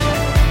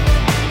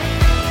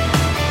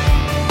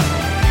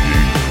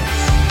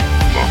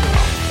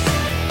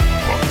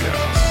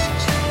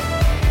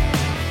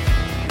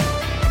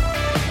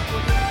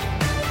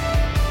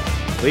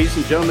Ladies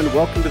and gentlemen,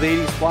 welcome to the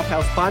 80s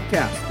Flophouse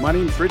Podcast. My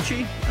name's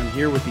Richie. I'm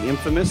here with the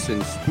infamous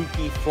and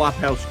spooky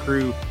Flophouse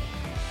crew,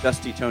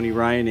 Dusty, Tony,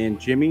 Ryan, and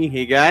Jimmy.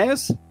 Hey,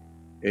 guys.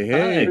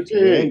 Hey.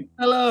 Hey.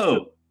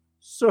 Hello.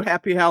 So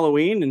happy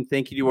Halloween, and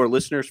thank you to our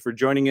listeners for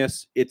joining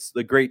us. It's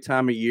the great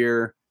time of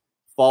year,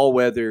 fall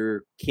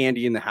weather,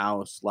 candy in the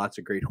house, lots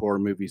of great horror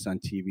movies on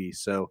TV.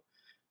 So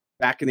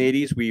back in the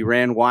 80s, we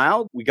ran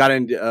wild. We got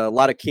into a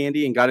lot of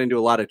candy and got into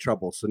a lot of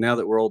trouble. So now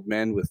that we're old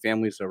men with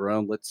families of our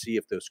own, let's see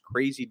if those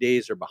crazy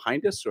days are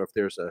behind us or if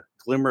there's a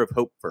glimmer of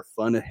hope for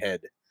fun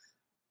ahead.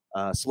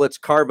 So let's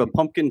carve a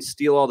pumpkin,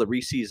 steal all the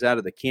Reese's out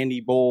of the candy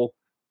bowl,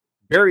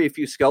 bury a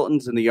few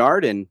skeletons in the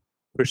yard, and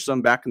push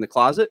some back in the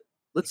closet.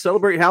 Let's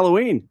celebrate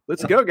Halloween.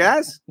 Let's go,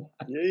 guys.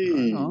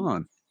 Yay.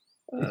 On.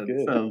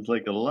 That sounds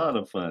like a lot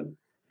of fun.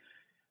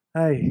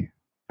 Hi.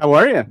 How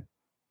are you?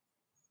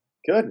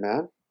 Good,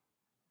 man.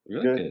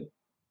 Really good.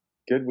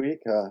 Good week.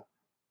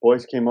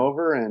 Boys came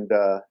over and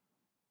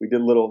we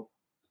did a little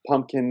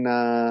pumpkin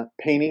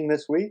painting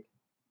this week.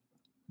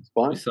 It's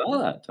fun. We saw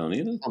that, Tony.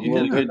 You A did a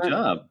little good different.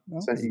 job.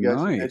 Sent you guys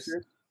some Nice.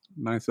 pictures.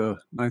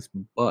 Nice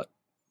butt.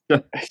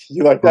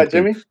 You like that,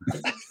 Jimmy?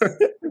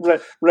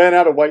 Ran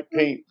out of white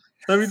paint.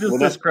 Let me just Well,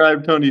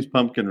 describe Tony's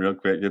pumpkin real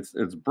quick.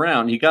 It's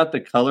brown. He got the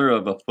color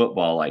of a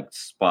football, like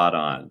spot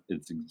on.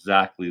 It's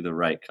exactly the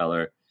right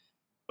color.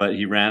 But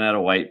he ran out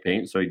of white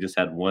paint, so he just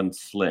had one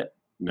slit.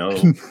 No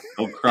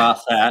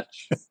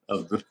crosshatch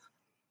of the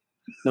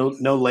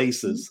No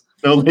laces.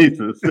 no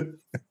laces.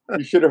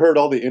 You should have heard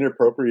all the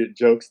inappropriate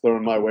jokes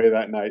thrown my way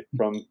that night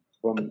from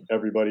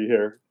everybody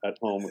here at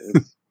home.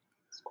 It's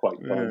quite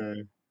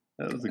fun.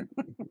 That was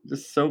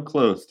just so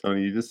close,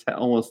 Tony. You just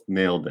almost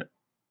nailed it.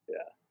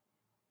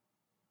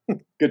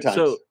 Good times.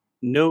 So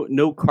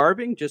no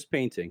carving, just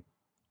painting.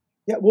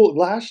 Yeah, well,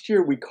 last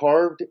year we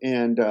carved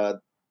and,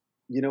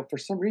 for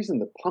some reason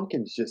the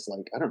pumpkins just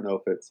like, I don't know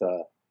if it's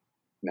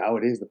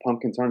nowadays the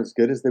pumpkins aren't as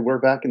good as they were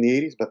back in the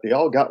 80s, but they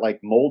all got like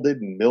molded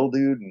and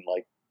mildewed and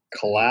like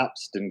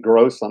collapsed and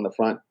gross on the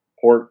front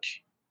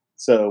porch.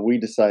 So we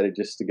decided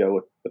just to go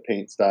with the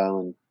paint style,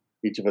 and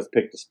each of us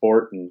picked a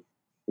sport, and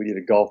we did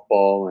a golf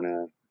ball and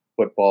a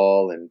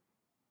football and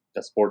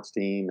a sports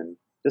team and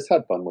just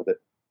had fun with it.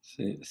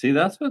 See,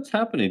 that's what's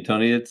happening,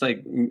 Tony. It's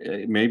like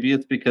maybe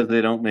it's because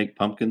they don't make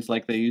pumpkins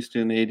like they used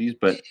to in the 80s,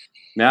 but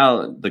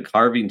now the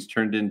carvings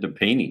turned into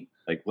painting.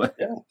 Like what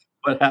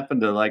happened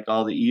to like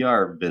all the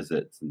ER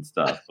visits and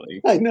stuff?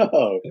 Like, I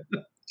know.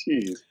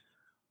 Jeez.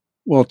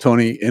 Well,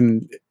 Tony,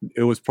 and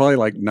it was probably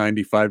like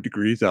 95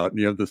 degrees out, and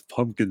you have this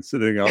pumpkin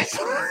sitting outside.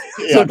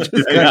 Yeah. So it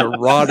just kind of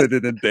rotted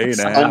in a day and a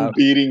Sun half.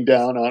 beating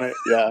down on it.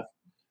 Yeah.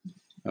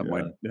 That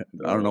might,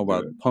 I don't know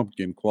about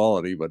pumpkin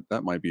quality, but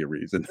that might be a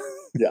reason.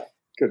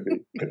 Could be.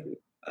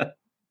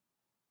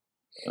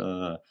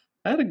 I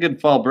had a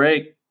good fall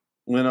break.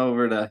 Went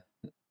over to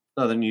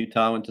southern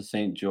Utah, went to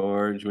St.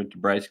 George, went to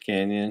Bryce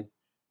Canyon,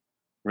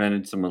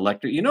 rented some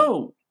electric.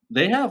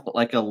 They have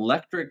like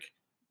electric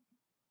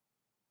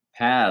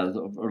paths,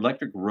 or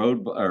electric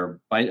road, or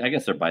I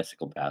guess they're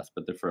bicycle paths,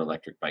 but they're for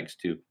electric bikes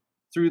too,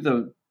 through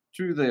the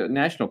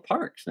national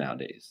parks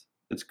nowadays.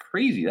 It's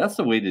crazy. That's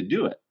the way to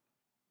do it.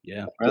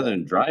 Yeah. Rather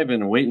than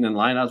driving and waiting in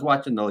line, I was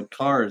watching the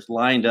cars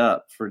lined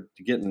up to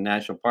get in the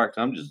national parks.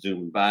 I'm just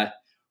zooming by,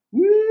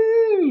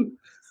 woo,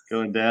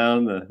 going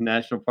down the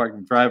national park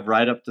and drive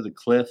right up to the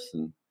cliffs,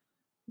 and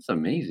it's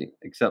amazing.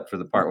 Except for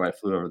the part where I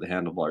flew over the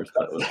handlebars,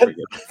 but it was pretty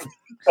good.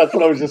 That's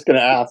what I was just going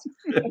to ask.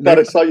 I thought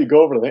I saw you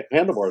go over the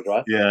handlebars,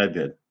 right? Yeah,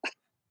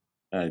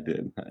 I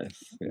did.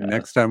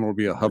 Next time will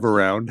be a hover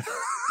round.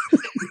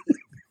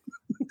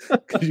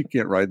 Because you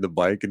can't ride the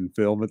bike and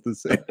film at the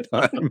same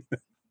time.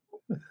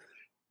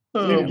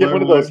 You need to get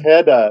one of those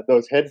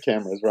head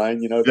cameras, Ryan.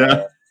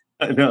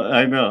 I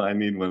know. I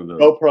need one of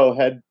those. GoPro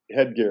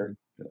headgear.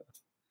 Yeah.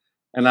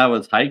 And I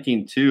was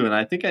hiking too, and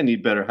I think I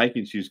need better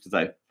hiking shoes because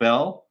I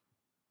fell,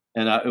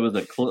 and it was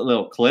a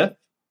little cliff.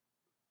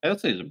 I would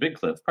say it's a big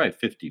cliff, probably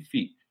 50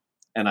 feet,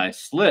 and I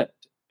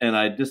slipped, and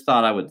I just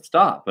thought I would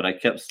stop, but I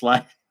kept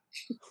sliding.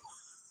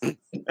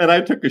 And I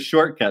took a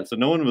shortcut, so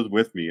no one was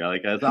with me.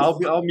 Like I said,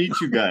 I'll meet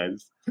you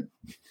guys,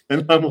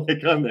 and I'm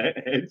like on the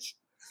edge.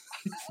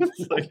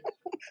 It's like,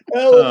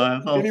 I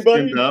was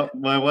anybody? up.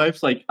 My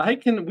wife's like,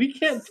 we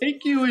can't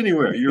take you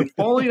anywhere. You're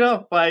falling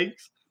off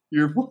bikes.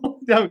 You're falling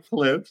down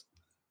cliffs.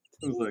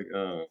 I was like,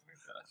 oh my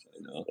gosh, I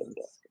know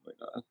what's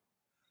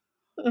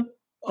going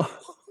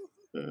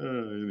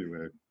on.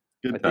 Anyway,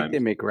 good I times. think they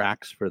make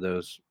racks for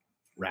those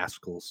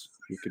rascals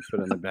you could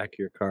put on the back of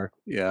your car.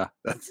 Yeah,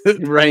 that's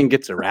it. Ryan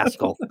gets a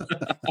rascal.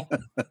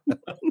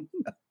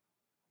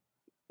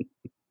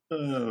 Oh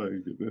my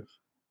goodness.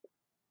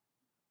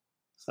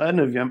 I had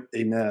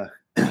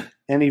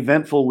an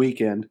eventful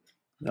weekend.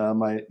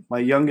 My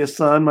youngest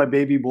son, my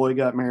baby boy,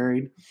 got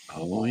married.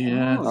 Oh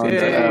yeah. On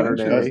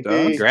Saturday.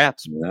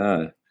 Congrats.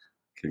 Yeah.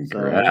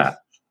 Congrats.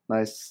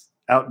 Nice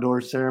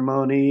outdoor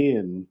ceremony,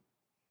 and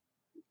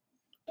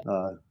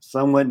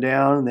sun went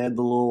down, and they had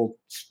the little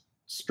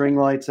string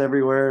lights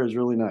everywhere. It was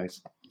really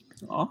nice.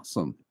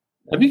 Awesome.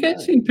 Have you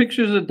guys seen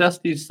pictures of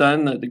Dusty's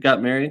son that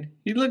got married?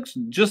 He looks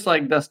just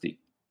like Dusty.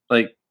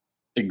 Like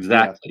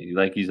Exactly.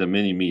 Like he's a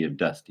mini me of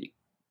Dusty.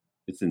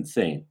 It's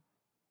insane.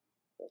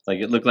 Like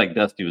it looked like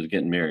Dusty was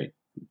getting married.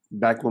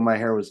 Back when my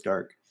hair was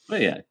dark.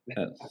 But yeah.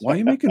 Why are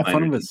you making fun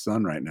of Minor his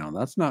son right now?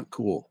 That's not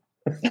cool.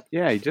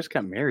 Yeah, he just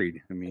got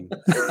married. I mean,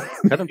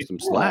 cut him some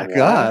slack. Yeah.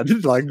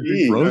 God, like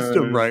Jeez. roast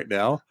him right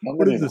now. Coming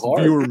What is in this,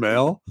 hard. viewer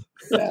mail?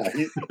 Yeah,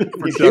 he's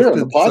here on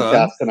the Dustin's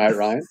podcast son. tonight,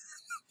 Ryan.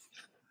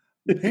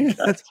 Man,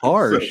 that's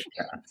harsh.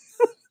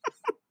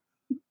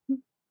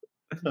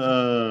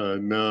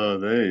 No,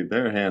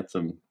 they're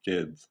handsome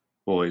kids,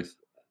 boys.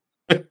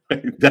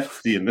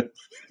 Dusty and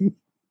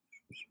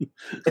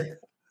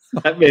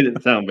that made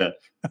it sound bad.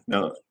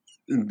 No,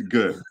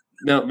 good.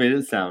 No, it made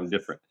it sound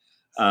different.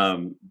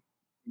 I'm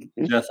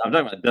talking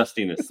about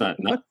Dusty and his son,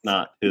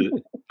 not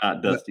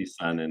Dusty's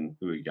son and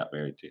who he got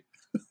married to.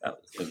 That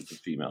was a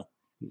female.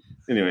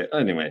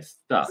 Anyway,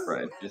 stop,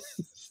 right? Just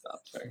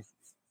stop. Sorry.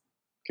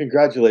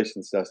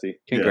 Congratulations, Dusty.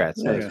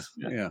 Congrats. Yeah. guys.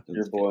 Yeah.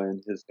 Your boy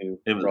and his new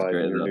It was bride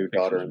great. and your The new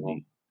picture was daughter-in-law.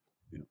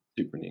 neat.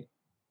 Super neat.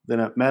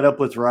 Then I met up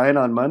with Ryan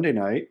on Monday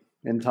night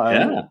in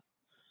Thailand.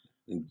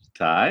 Yeah.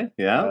 Ty,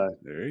 yeah.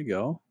 There you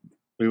go.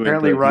 We went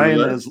Apparently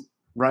to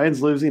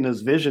Ryan's losing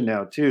his vision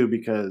now too,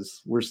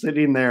 because we're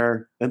sitting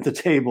there at the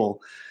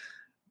table.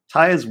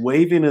 Ty is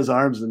waving his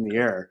arms in the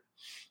air,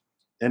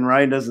 and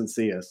Ryan doesn't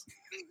see us.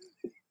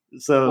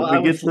 So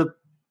Well, we get to the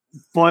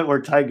point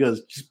where Ty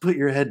goes, "Just put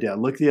your head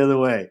down, look the other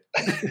way."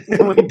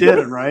 And we did,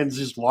 and Ryan's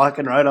just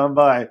walking right on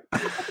by.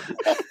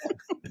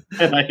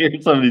 And I hear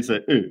somebody say,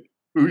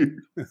 "Ooh."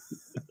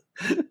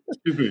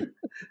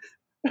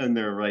 And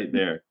they're right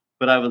there.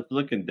 But I was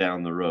looking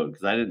down the road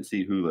because I didn't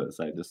see Hula's.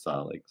 I just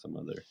saw like some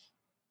other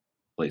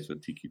place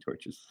with tiki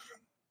torches.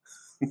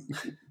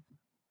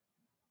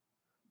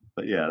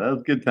 But yeah, that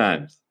was good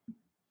times.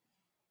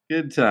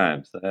 Good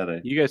times.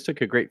 You guys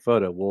took a great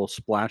photo. We'll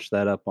splash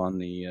that up on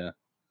the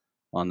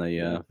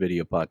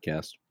video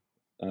podcast.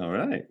 All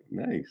right,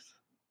 nice.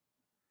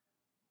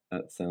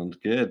 That sounds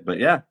good. But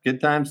yeah, good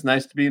times.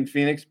 Nice to be in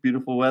Phoenix.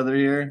 Beautiful weather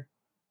here,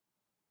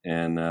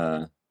 and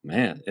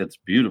man, it's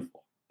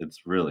beautiful.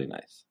 It's really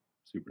nice.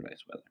 Super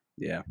nice weather.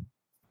 Yeah.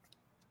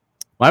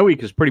 My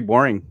week is pretty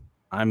boring.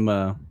 I'm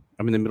in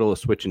the middle of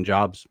switching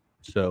jobs,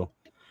 so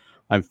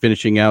I'm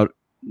finishing out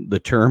the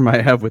term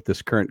I have with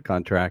this current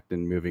contract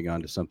and moving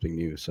on to something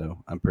new.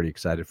 So I'm pretty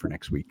excited for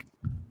next week.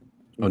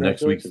 Oh,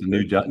 next week's the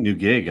new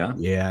gig, huh?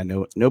 Yeah,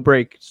 no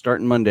break.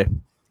 Starting Monday.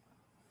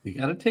 You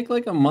got to take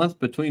like a month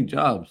between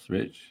jobs,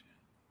 Rich.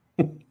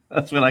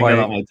 That's when I got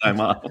all my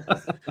time off.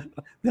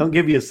 They'll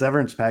give you a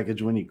severance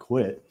package when you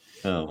quit.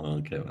 Oh,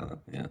 okay.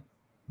 Well, yeah.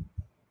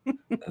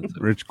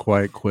 Rich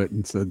quiet quit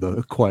and said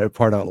the quiet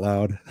part out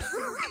loud.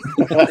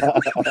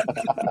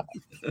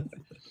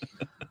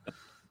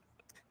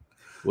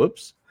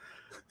 Whoops.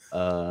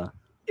 Yeah.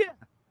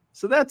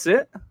 So that's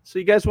it. So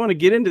you guys want to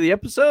get into the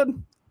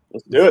episode?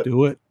 Let's do it.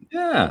 Do it.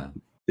 Yeah.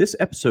 This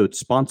episode's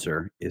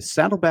sponsor is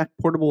Saddleback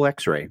Portable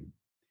X-Ray.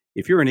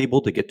 If you're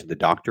unable to get to the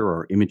doctor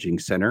or imaging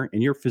center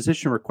and your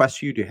physician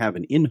requests you to have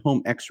an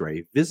in-home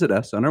X-ray, visit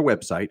us on our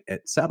website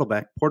at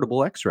Saddleback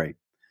Portable X-Ray.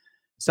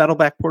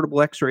 Saddleback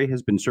Portable X-Ray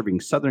has been serving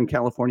Southern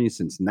California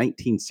since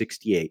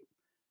 1968.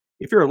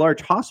 If you're a large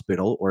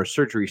hospital or a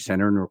surgery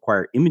center and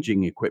require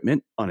imaging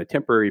equipment on a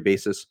temporary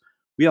basis,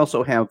 we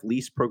also have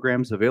lease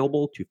programs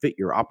available to fit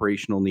your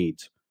operational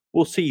needs.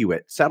 We'll see you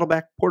at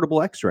Saddleback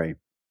Portable X-Ray.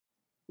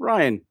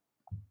 Ryan,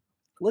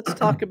 let's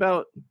talk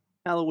about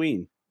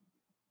Halloween.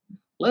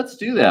 Let's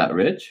do that,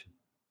 Rich.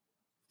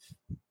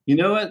 You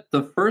know what?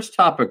 The first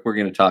topic we're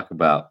going to talk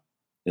about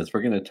is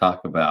we're going to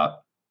talk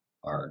about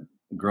our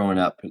growing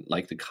up,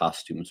 like the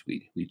costumes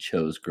we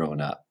chose growing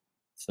up.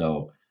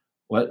 So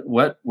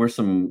what were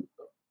some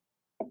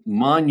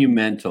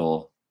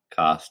monumental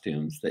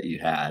costumes that you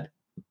had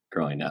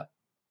growing up?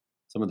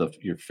 Some of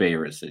your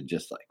favorites that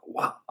just like,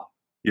 wow,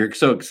 you're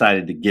so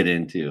excited to get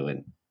into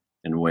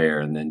and wear,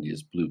 and then you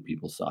just blew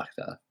people's socks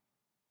off.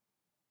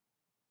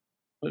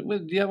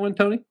 Do you have one,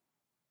 Tony?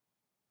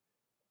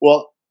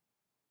 Well,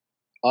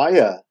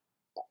 I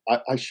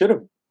should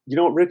have. You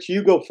know, Rich,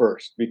 you go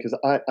first because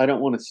I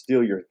don't want to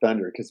steal your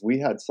thunder because we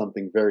had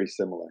something very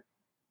similar.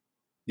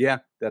 Yeah,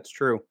 that's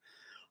true.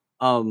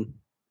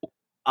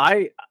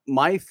 My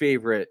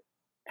favorite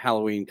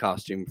Halloween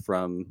costume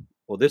from,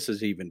 well, this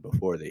is even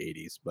before the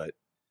 80s, but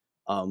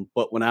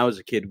when I was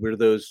a kid, were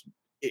those,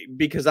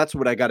 because that's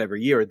what I got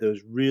every year,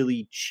 those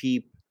really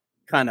cheap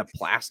kind of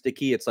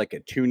plasticky, it's like a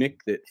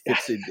tunic that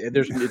fits it.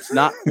 It's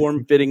not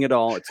form fitting at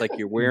all. It's like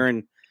you're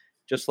wearing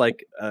just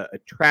like a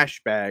trash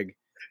bag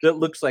that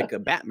looks like a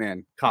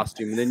Batman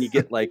costume. And then you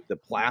get like the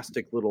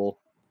plastic little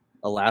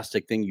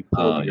elastic thing you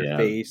pull over your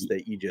face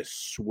that you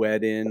just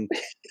sweat in.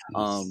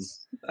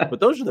 But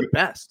those are the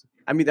best.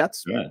 I mean,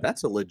 that's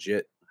a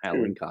legit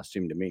Halloween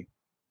costume to me.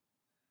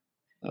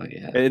 Oh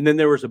yeah. And then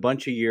there was a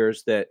bunch of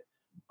years that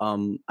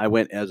I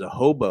went as a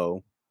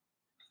hobo,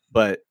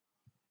 but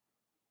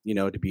you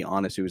know, to be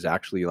honest, it was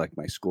actually like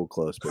my school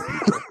clothes. But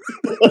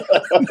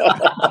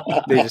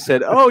they just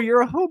said, "Oh,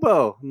 you're a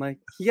hobo." I'm like,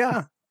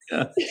 "Yeah."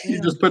 Yeah. You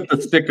just put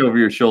the stick over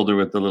your shoulder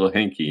with the little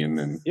hanky, and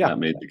then that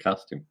made the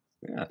costume.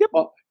 Yeah. Yep.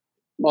 Well,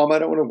 Mom, I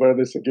don't want to wear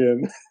this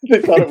again. They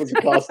thought it was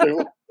a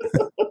costume.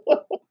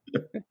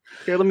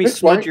 Here, let me Rich,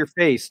 smudge your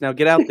face. Now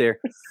get out there.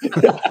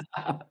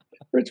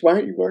 Rich, why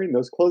aren't you wearing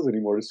those clothes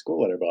anymore to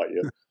school that I bought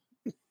you?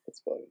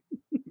 That's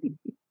funny.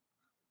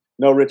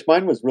 No, Rich,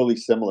 mine was really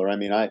similar. I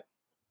mean,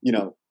 you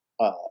know,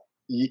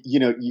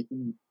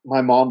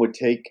 my mom would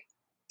take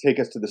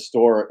us to the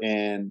store,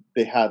 and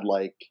they had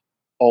like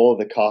all of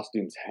the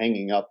costumes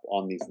hanging up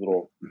on these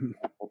little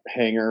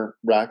hanger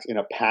racks in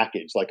a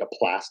package, like a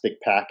plastic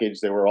package.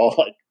 They were all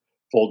like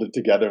folded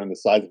together in the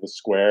size of a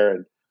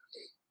square,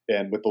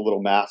 and with the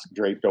little mask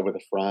draped over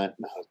the front.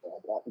 And I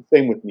was,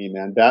 same with me,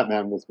 man.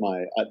 Batman was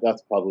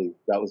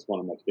that was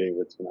one of my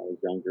favorites when I was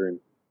younger. And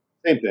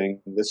same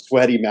thing, the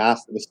sweaty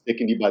mask that was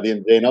sticking to you by the end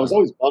of the day. And I was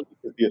always bummed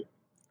because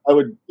I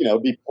would,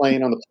 be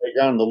playing on the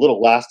playground and the little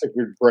elastic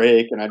would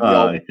break, and I'd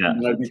be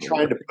and I'd be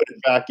trying to put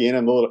it back in,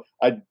 and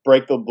I'd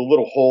break the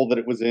little hole that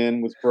it was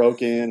in was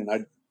broken, and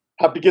I'd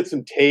have to get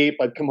some tape.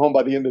 I'd come home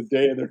by the end of the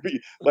day, and there'd be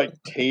like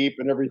tape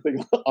and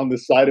everything on the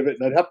side of it,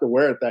 and I'd have to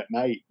wear it that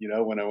night,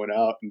 when I went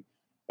out, and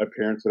my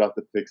parents would have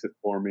to fix it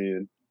for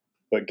me.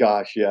 But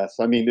gosh, yes,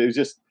 I mean, it was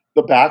just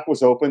the back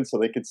was open so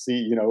they could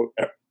see,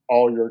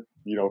 all your,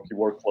 if you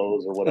wore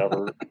clothes or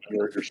whatever,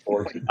 your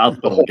shorts.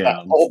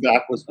 The whole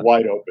back was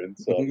wide open.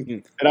 So,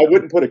 and I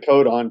wouldn't put a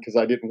coat on because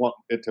I didn't want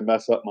it to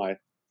mess up my,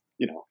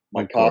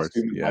 my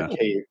costume, and my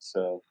cape.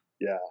 So,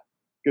 yeah,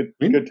 good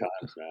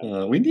times,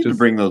 man. We need to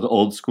bring those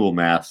old school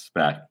masks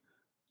back.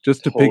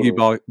 Just to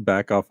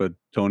piggyback off of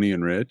Tony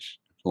and Rich,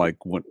 like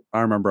when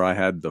I remember I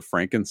had the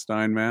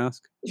Frankenstein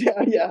mask.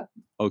 Yeah.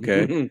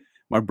 Okay.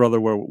 My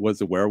brother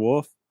was a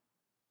werewolf.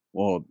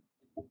 Well,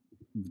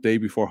 the day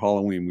before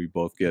Halloween, we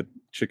both get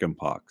chicken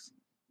pox.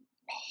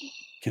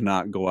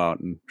 Cannot go out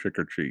and trick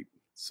or treat.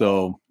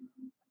 So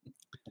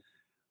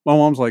my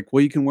mom's like,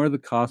 "Well, you can wear the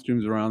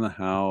costumes around the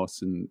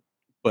house,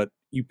 but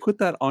you put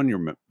that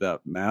on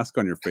that mask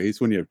on your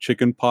face when you have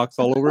chicken pox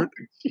all over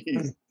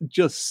it,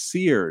 just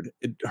seared.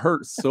 It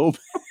hurts so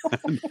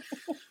bad."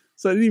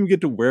 So I didn't even get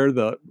to wear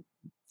the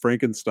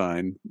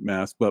Frankenstein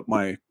mask, but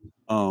my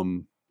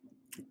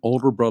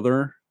older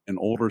brother and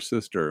older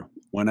sister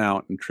went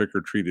out and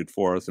trick-or-treated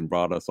for us and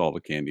brought us all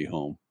the candy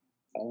home.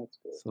 Oh, that's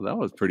good. So that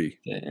was pretty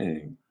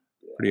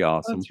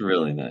awesome. That's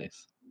really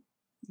nice.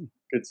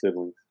 Good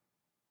siblings.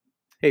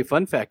 Hey,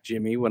 fun fact,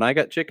 Jimmy, when I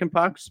got chicken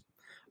pox,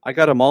 I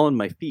got them all in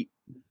my feet.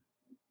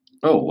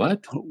 Oh,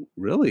 what? Oh,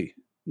 really?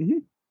 Mm-hmm.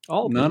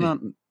 All of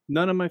them.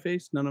 None on my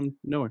face, none on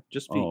nowhere,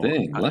 just feet. Oh,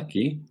 dang,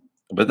 lucky.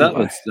 But that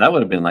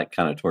would have been like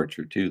kind of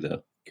torture too,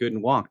 though.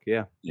 Couldn't walk,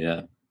 yeah.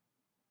 Yeah.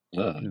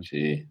 Oh,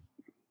 gee.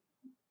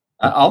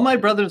 All my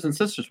brothers and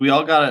sisters, we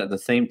all got it at the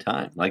same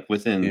time, like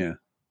within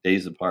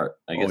days apart.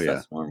 I guess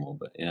that's normal,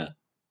 but yeah.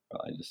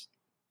 I just,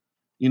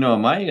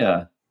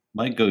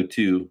 my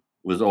go-to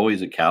was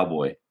always a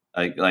cowboy.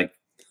 Like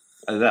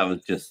that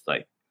was just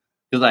like,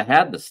 because I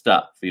had the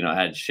stuff, I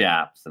had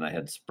chaps and I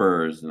had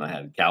spurs and I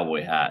had a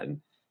cowboy hat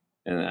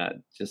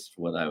and just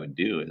what I would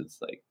do is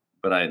like,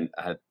 but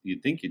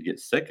you'd think you'd get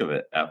sick of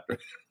it after.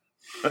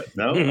 But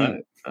no,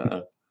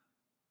 I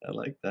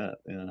like that.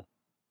 Yeah.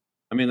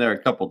 I mean, there are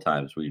a couple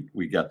times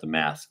we got the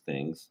mask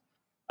things.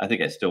 I think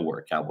I still wear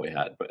a cowboy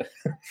hat, but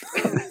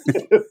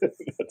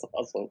that's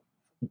awesome.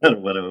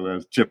 Whatever it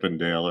was,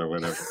 Chippendale or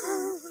whatever.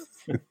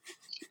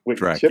 Wait,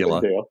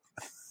 Dracula.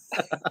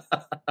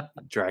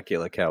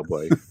 Dracula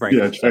cowboy.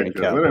 Frankenstein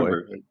cowboy.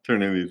 Whatever.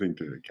 Turn anything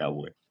to a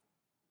cowboy.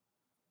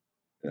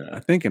 Yeah.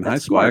 I think in high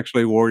school I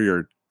actually wore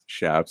your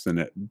chaps and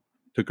it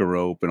took a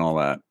rope and all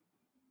that.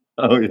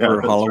 Oh yeah.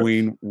 For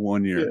Halloween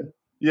one year.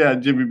 Yeah,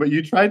 Jimmy, but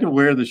you tried to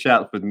wear the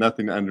chaps with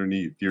nothing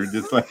underneath. You're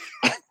just like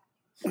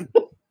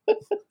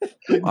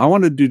I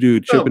wanted to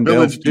do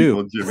Chippendales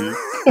too. Jimmy.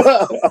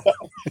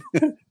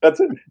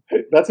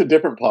 That's a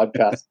different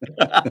podcast.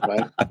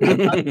 Right?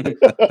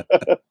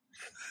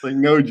 Like,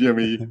 no,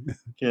 Jimmy,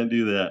 can't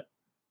do that.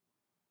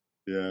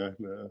 Yeah,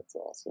 no. That's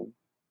awesome.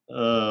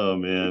 Oh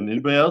man,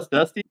 anybody else,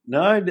 Dusty?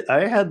 No,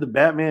 I had the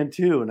Batman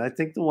too, and I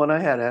think the one I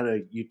had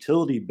a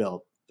utility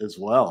belt as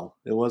well.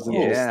 It wasn't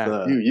just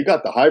the you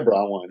got the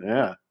highbrow one.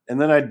 Yeah, and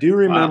then I do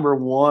remember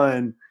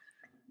one.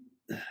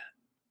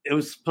 It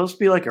was supposed to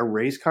be like a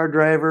race car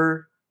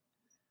driver.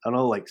 I don't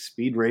know, like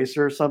Speed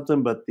Racer or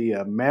something, but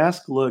the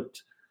mask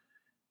looked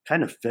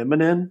kind of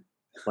feminine.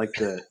 Like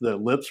the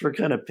lips were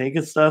kind of pink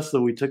and stuff.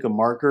 So we took a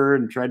marker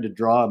and tried to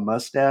draw a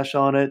mustache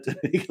on it to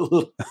make a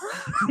little.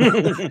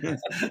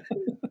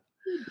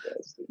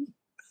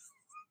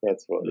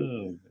 That's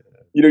funny.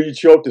 You'd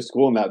show up to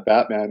school in that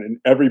Batman, and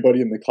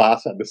everybody in the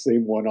class had the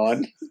same one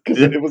on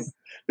because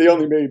they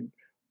only made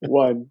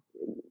one.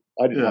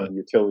 I didn't have a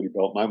utility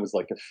belt. Mine was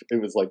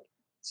it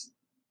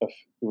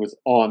was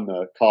on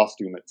the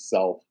costume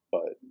itself,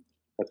 but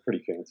that's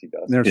pretty fancy,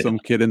 Dustin. There's some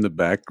kid in the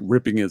back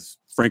ripping his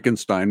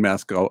Frankenstein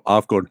mask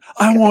off, going,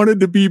 "I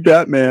wanted to be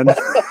Batman." Is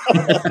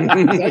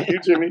that you,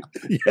 Jimmy?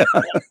 Yeah.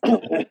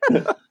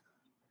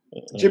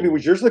 Jimmy,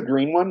 was yours the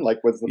green one?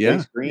 Like, was the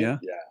face green? Yeah.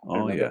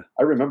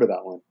 I remember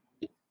that one.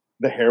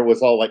 The hair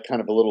was all like kind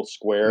of a little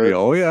square.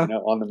 Oh yeah.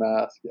 On the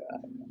mask. Yeah,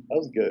 that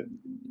was good.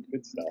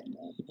 Good stuff,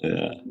 man.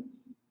 Yeah.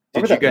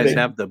 Did Remember you that guys big-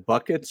 have the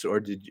buckets,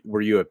 or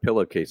were you a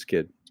pillowcase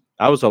kid?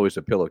 I was always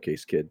a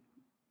pillowcase kid.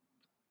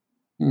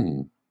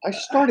 I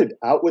started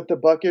out with the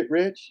bucket,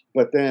 Rich,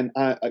 but then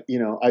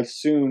I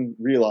soon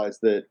realized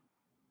that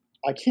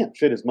I can't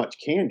fit as much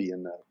candy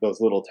in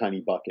those little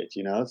tiny buckets,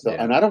 So,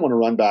 Yeah. and I don't want to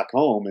run back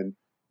home and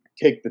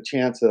take the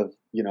chance of,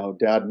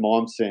 Dad and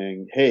Mom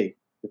saying, "Hey,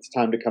 it's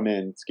time to come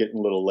in. It's getting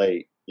a little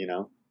late,"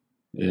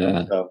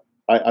 Yeah. So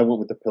I went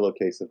with the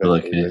pillowcase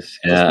eventually. Pillowcase. Rich.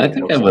 Yeah, Just I made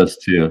think more I sense. was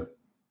too.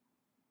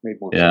 Made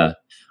more Yeah. sense.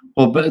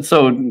 Well, but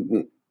so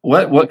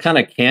what kind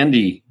of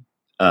candy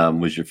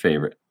was your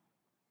favorite?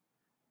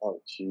 Oh,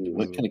 geez.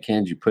 What kind of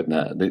candy you put in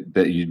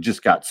that you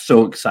just got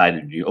so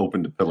excited you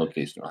opened the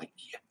pillowcase and you're like,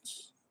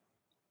 yes.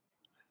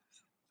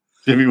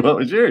 Jimmy, what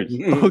was yours?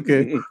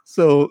 Okay,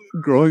 so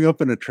growing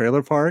up in a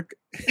trailer park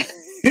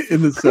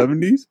in the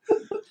 70s,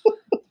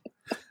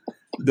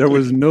 there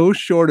was no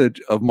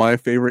shortage of my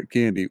favorite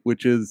candy,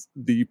 which is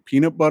the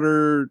peanut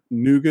butter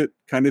nougat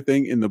kind of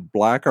thing in the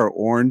black or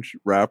orange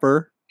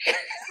wrapper.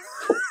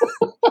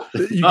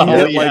 You can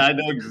get I like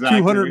know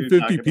exactly what you're 250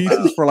 talking pieces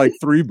about. for like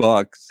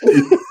 $3.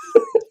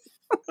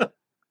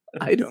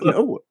 I don't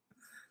know.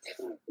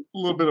 A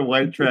little bit of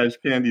white trash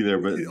candy there,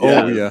 but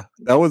Oh yeah,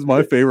 that was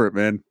my favorite,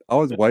 man. I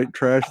was white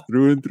trash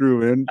through and through,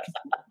 man.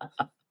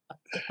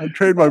 I'd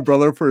trade my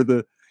brother for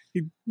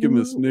he'd give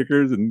me a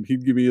Snickers and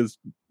he'd give me his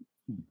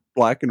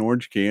black and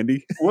orange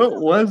candy.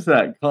 What was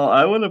that called?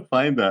 I want to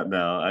find that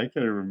now. I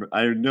can't remember.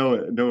 I know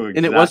exactly.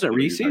 And it wasn't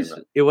what you're talking Reese's.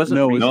 about. It wasn't.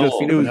 No, it was Reese's just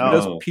peanut butter?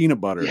 just No.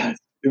 peanut butter Yes.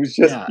 It was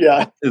just,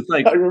 Yeah. It's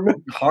like I remember.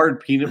 hard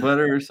peanut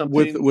butter or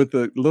something. with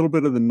a little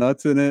bit of the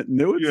nuts in it, and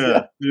it was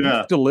yeah.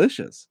 it's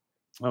delicious.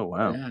 Oh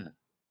wow. Yeah.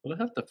 We'll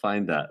have to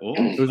find that.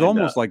 It was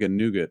almost like a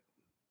nougat.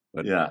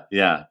 But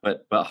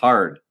but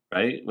hard,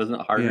 right? Wasn't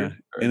it harder? Yeah.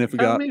 Or And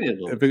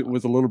if it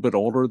was a little bit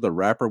older, the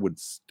wrapper would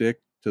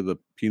stick to the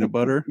peanut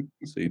butter,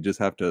 so you just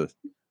have to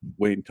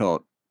wait until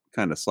it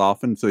kind of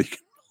softens so you can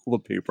pull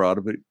the paper out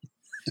of it.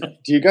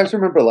 Do you guys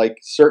remember like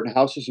certain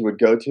houses you would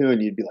go to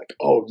and you'd be like,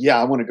 "Oh yeah,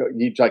 I want to go."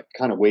 You'd like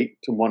kind of wait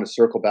to want to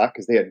circle back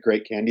because they had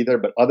great candy there.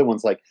 But other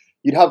ones, like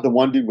you'd have the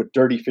one dude with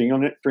dirty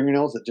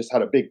fingernails that just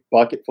had a big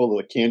bucket full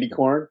of the candy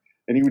corn,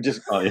 and he would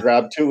just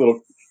grab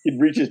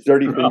he'd reach his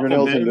dirty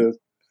fingernails into,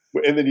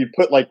 and then he'd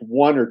put like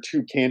one or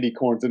two candy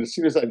corns. And as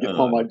soon as I get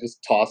home, I'd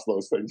just toss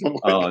those things. I'm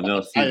like, oh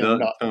no, see,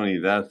 Tony,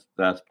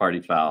 that's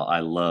party foul.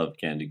 I love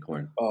candy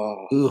corn.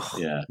 Oh, Ugh,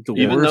 yeah, the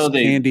even worst though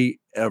candy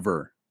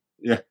ever.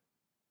 Yeah.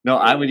 No,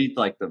 I would eat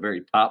like the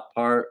very top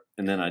part,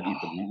 and then I'd eat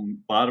the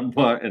bottom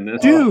part, and then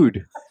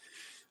Dude,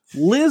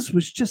 Liz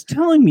was just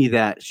telling me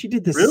that she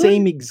did the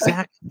same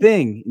exact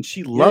thing, and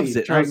she loves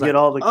it. Try I and was get like,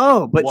 all the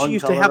oh, but one she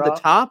used to have color the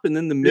off? top and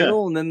then the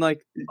middle, and then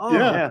like, oh,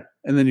 Yeah.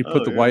 And then you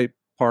put the yeah. white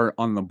part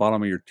on the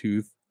bottom of your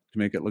tooth to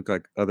make it look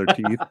like other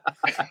teeth.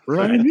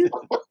 Right?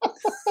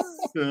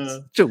 Yeah.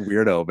 Such a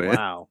weirdo, man.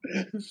 wow.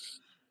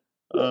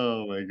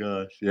 Oh my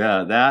gosh,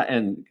 yeah, that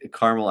and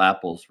caramel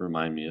apples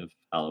remind me of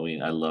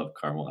Halloween. I love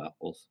caramel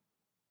apples.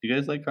 Do you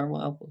guys like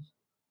caramel apples?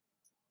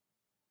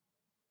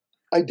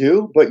 I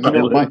do, but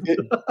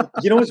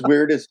you know what's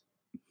weird is,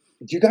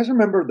 do you guys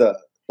remember there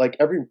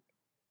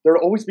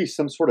would always be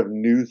some sort of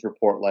news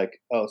report like,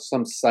 oh,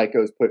 some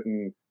psychos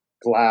putting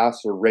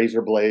glass or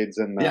razor blades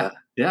in the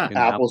In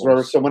apples or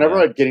whatever. So whenever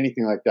I'd get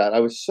anything like that, I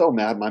was so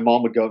mad. My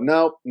mom would go,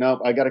 nope,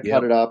 I got to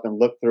cut it up and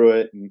look through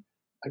it. And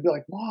I'd be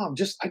like, Mom,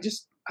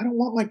 I don't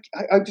want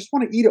I just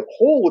want to eat it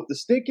whole with the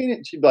stick in it.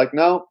 And she'd be like,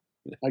 no.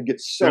 I'd get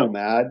so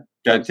mad.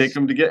 Gotta take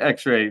them to get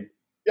x-rayed.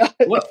 Yeah.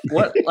 What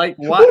like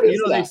why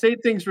they say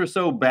things were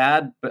so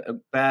bad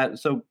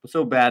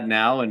so bad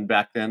now and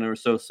back then are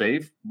so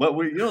safe, but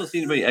you don't see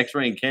anybody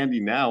x-raying candy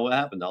now. What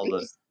happened to all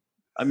the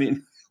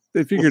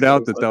They figured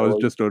out that was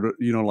just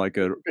like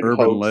a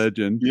urban hoax.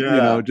 legend.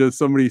 Yeah. Just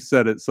somebody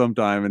said it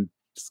sometime and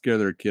scare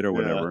their kid or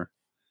whatever.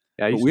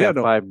 Yeah, I used we to had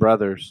have 5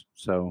 brothers,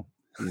 so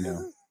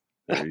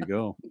there you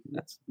go.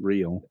 that's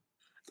real.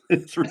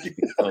 It's real.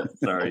 Oh,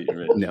 sorry,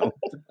 Rich.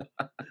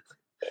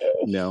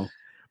 No.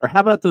 Or how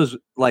about those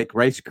like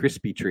Rice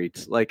Krispie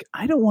treats? Like,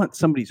 I don't want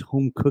somebody's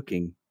home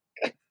cooking,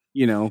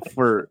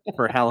 for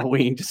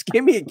Halloween. Just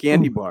give me a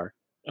candy bar.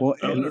 Well,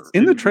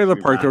 in the trailer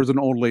park, there was an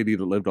old lady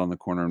that lived on the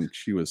corner, and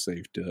she was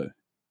safe to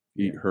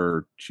eat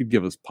her. She'd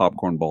give us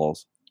popcorn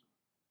balls.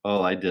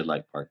 Oh, I did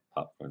like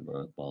popcorn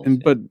balls.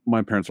 But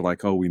my parents were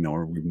like, "Oh, we know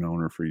her. We've known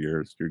her for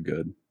years. You're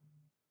good."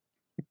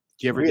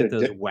 Do you ever get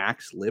those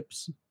wax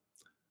lips?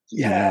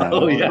 Yeah.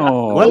 Oh yeah.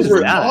 Oh, What is were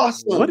that?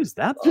 awesome. What is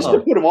that? Just to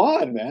put them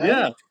on, man.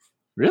 Yeah.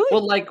 Really?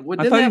 Well, like, I didn't thought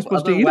they you were have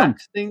supposed to other eat 'em.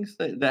 wax things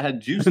that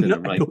had juice in No,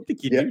 them? I Like, don't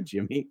think you do,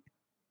 Jimmy.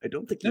 I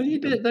don't think no, you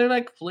do. did. They're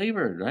like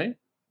flavored, right?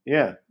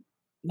 Yeah.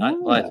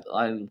 No.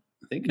 I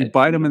think You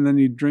bite them and then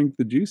you drink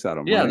the juice out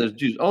of them. yeah, right? there's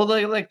juice. Oh,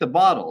 they like the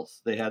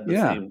bottles. They had the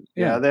same.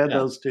 Yeah, they had Yeah.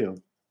 those too.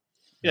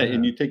 Yeah,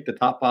 and you take the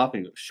top off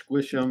and you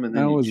squish them, and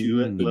then That you was chew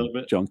it a the little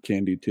bit. junk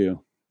candy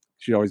too.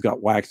 She always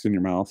got wax in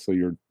your mouth, so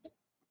you're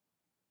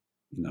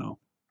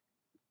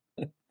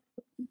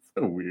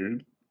So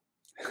weird.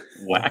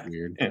 Wax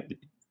Weird. candy.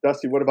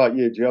 Dusty, what about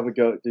you? Did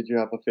you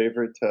have a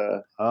favorite?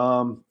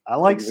 I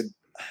like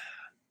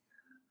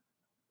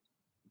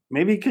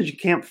maybe because you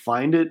can't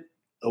find it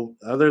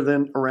other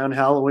than around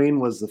Halloween,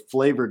 was the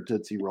flavored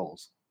Tootsie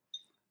Rolls.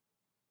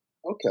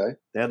 Okay.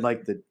 They had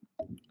like the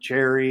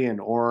cherry and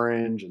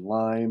orange and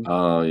lime.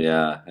 Oh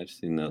yeah, I've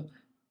seen those.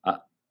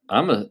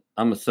 I'm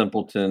a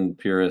simpleton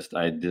purist.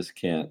 I just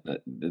can't.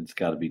 It's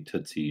got to be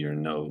Tootsie or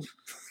no,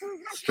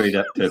 straight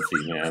up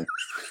Tootsie, man.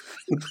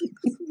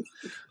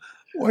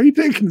 Why are you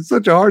taking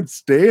such a hard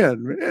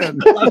stand, man?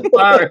 I'm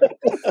sorry.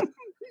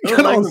 Get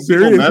I don't like all when people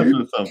serious mess here.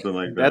 with something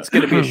like that. That's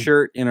going to be a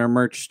shirt in our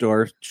merch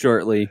store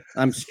shortly.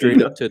 I'm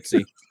straight up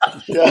Tootsie.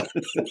 Yeah.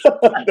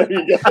 There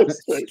you go.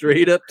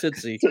 Straight up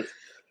Tootsie.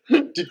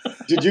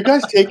 Did you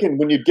guys take in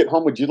when you'd get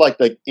home? Would you like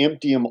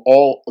empty them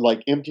all,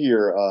 like empty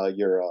your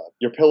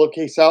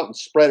pillowcase out and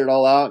spread it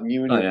all out, and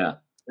you and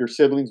your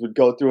siblings would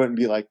go through it and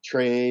be like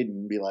trade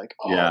and be like,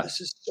 oh, this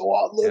is so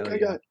odd. Look, I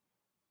got.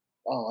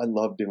 Oh, I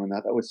love doing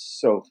that. That was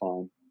so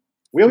fun.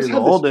 We always You're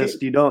the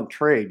oldest. You don't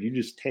trade. You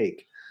just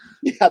take.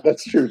 Yeah,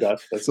 that's true.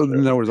 That's so true.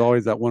 Then there was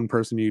always that one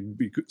person you'd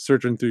be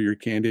searching through your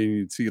candy and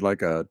you'd see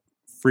like a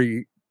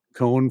free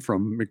cone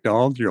from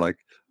McDonald's. You're like,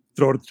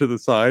 throw it to the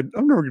side.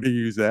 I'm never going to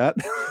use that.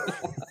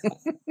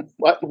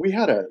 We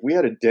had a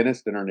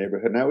dentist in our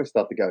neighborhood, and I always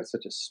thought the guy was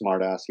such a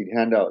smart ass. He'd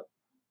hand out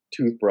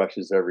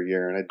toothbrushes every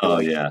year, and I'd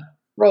be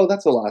bro,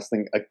 that's the last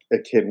thing a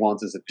kid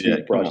wants is a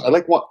toothbrush.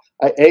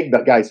 I egged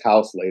that guy's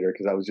house later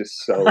because I was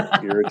just so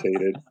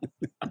irritated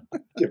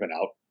giving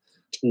out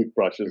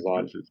toothbrushes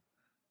on.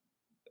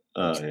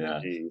 Oh yeah.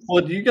 Jeez.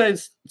 Well, do you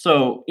guys?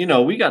 So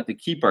we got to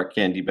keep our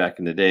candy back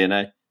in the day, and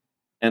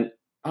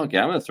okay,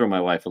 I'm going to throw my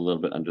wife a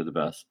little bit under the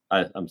bus.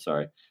 I'm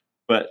sorry,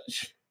 but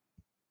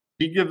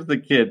she gives the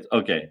kids.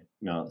 Okay,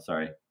 no,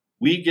 sorry.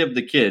 We give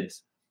the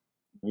kids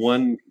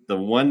the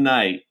one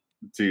night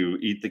to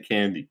eat the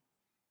candy,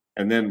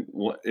 and then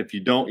if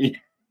you don't eat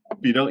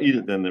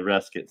it, then the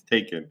rest gets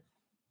taken,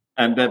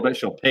 and then but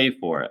she'll pay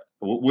for it.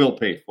 We'll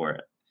pay for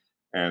it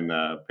and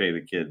pay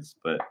the kids.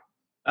 But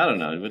I don't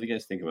know. What do you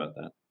guys think about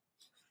that?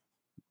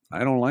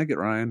 I don't like it,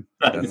 Ryan.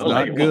 That's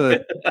not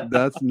good.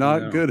 That's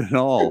not good at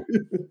all.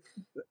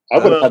 I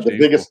would have had the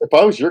biggest. If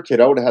I was your kid,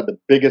 I would have had the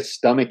biggest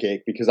stomach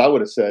ache because I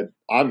would have said,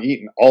 "I'm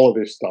eating all of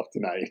this stuff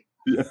tonight."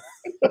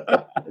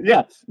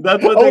 Yeah,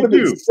 that's what they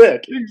do.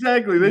 Sick.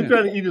 Exactly. They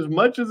try to eat as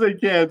much as they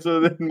can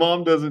so that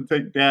mom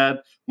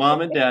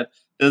and dad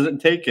doesn't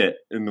take it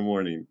in the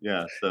morning.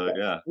 Yeah. So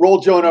yeah. Roll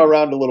Jonah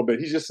around a little bit.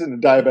 He's just in a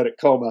diabetic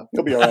coma.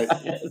 He'll be all right.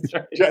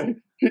 That's right.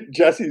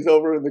 Jesse's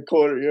over in the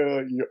corner.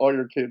 All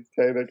your kids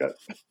say they got.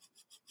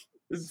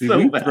 See,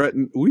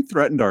 we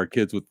threatened our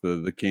kids with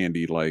the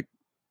candy. Like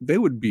they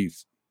would be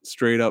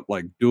straight up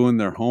like doing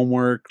their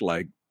homework.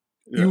 Like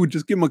you would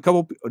just give them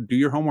do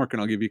your homework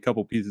and I'll give you a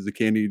couple pieces of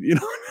candy.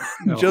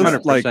 Just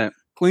 100%. Like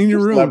clean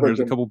your room. There's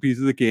a couple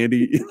pieces of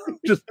candy.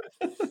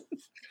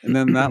 And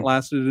then that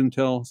lasted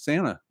until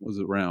Santa was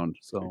around.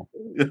 So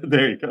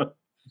there you go.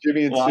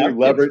 Jimmy and Sue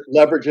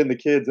leveraging the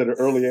kids at an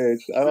early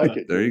age. I like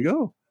it. There you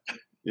go.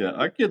 Yeah,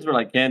 our kids were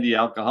like candy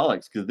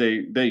alcoholics because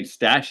they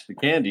stashed the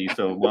candy,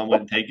 so mom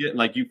wouldn't take it. And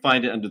like you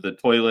find it under the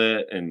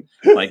toilet, and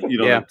like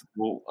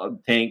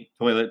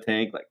toilet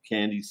tank, like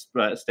candy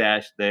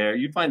stashed there.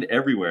 You find it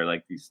everywhere,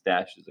 like these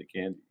stashes of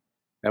candy.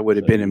 That would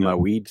have been in my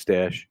weed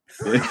stash.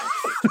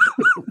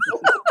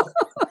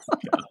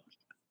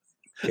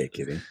 Okay,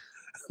 kidding.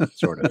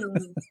 Sort of.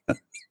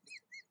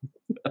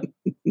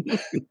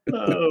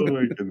 Oh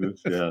my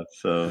goodness, yeah.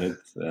 So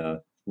it's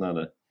not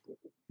a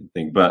good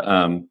thing, but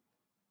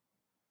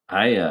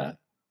I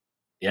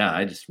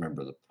just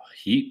remember the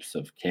heaps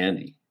of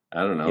candy.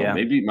 I don't know. Yeah.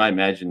 Maybe my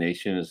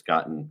imagination has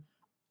gotten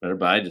better,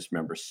 but I just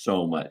remember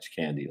so much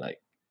candy like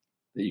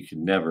that you could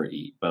never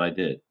eat, but I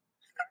did.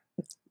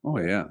 Oh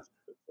yeah.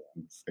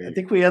 I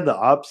think we had the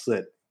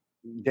opposite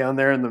down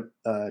there in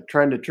the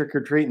trying to trick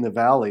or treat in the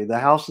valley. The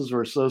houses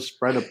were so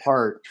spread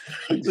apart,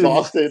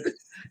 exhausted.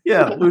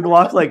 Yeah, we'd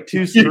walk like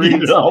 2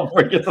 streets. I'll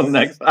forget the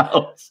next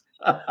house.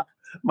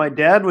 My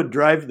dad would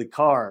drive the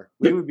car.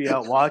 We would be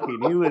out walking.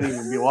 He wouldn't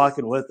even be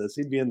walking with us.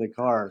 He'd be in the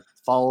car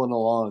following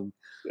along.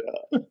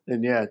 Yeah.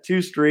 And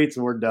 2 streets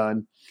and we're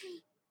done.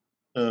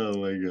 Oh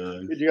my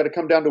God. You got to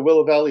come down to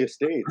Willow Valley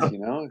Estates,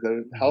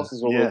 The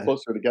houses are a little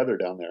closer together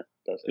down there.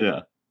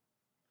 Yeah.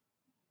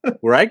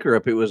 Where I grew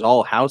up, it was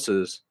all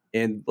houses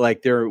and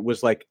like there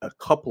was like a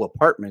couple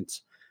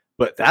apartments,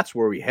 but that's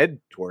where we head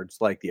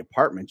towards. Like the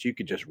apartments, you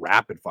could just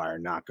rapid fire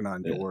knocking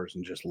on doors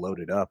and just load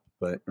it up.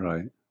 But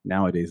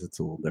nowadays, it's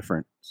a little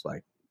different. It's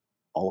like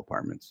all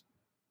apartments.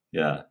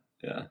 Yeah,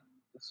 yeah.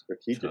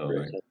 Strategic.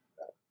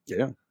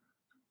 Yeah.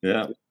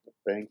 Yeah.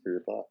 Bang for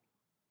your buck.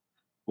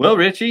 Well,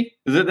 Richie,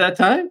 is it that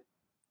time?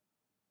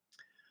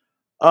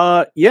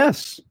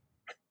 Yes.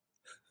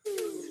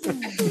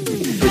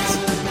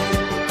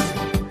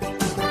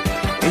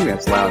 Dang,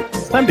 that's loud.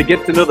 It's time to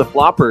get to know the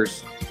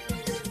floppers.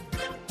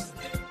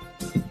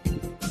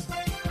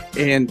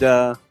 And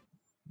the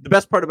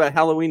best part about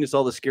Halloween is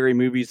all the scary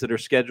movies that are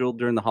scheduled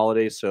during the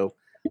holidays. So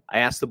I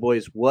asked the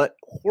boys, what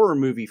horror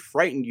movie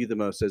frightened you the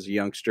most as a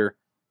youngster?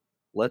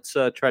 Let's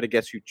try to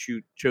guess who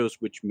chose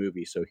which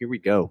movie. So here we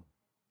go.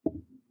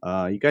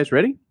 You guys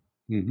ready?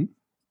 Mm-hmm.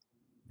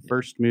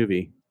 First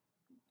movie.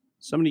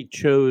 Somebody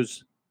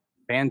chose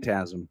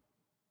Phantasm.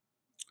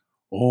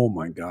 Oh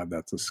my God,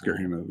 that's a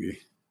scary movie.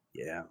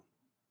 Yeah,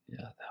 Yeah,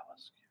 that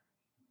was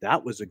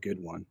that was a good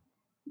one.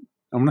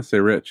 I'm gonna say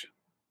Rich.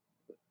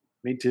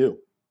 Me too.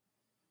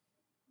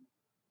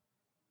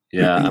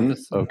 Yeah, I'm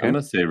Okay.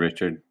 gonna say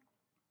Richard.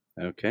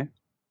 Okay.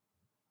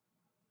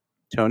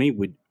 Tony,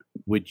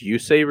 would you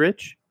say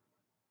Rich?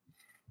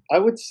 I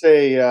would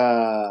say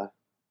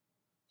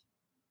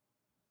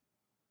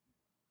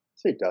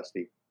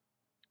Dusty.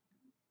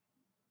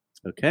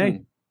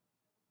 Okay.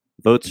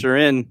 Votes are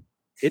in.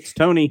 It's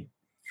Tony.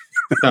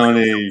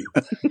 Tony.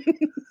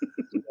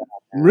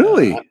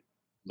 Really?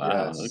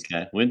 Wow. Yes.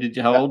 Okay.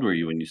 How old were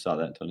you when you saw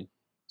that, Tony?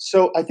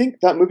 So I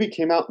think that movie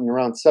came out in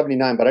around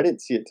 79, but I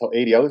didn't see it till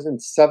 80. I was in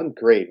 7th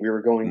grade. We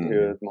were going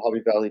to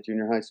Mojave Valley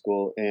Junior High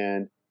School,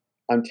 and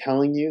I'm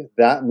telling you,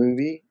 that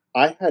movie,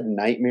 I had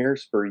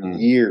nightmares for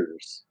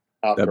years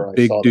after That I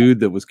big saw dude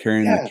that was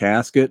carrying Yeah. the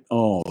casket.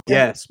 Oh,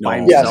 Yes, by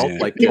no, himself. man.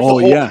 Like Picked the Oh,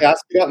 whole yeah.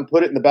 casket up and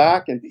put it in the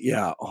back, and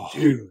Yeah. Oh,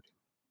 dude,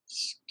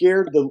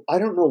 scared the. I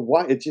don't know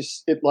why. I've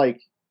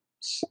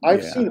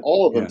Yeah, seen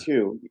all of them yeah.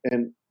 too,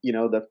 and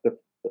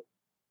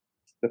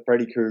the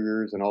Freddy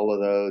Kruegers and all of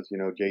those,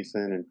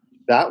 Jason, and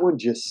that one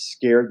just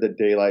scared the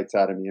daylights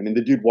out of me. I mean,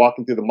 the dude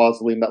walking through the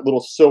mausoleum, that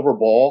little silver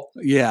ball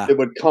Yeah. that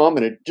would come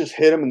and it just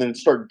hit them and then it'd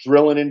start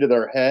drilling into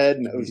their head,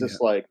 and it was just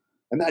like,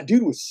 and that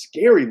dude was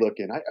scary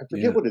looking. I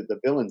forget Yeah. what the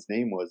villain's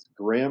name was,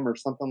 Grim or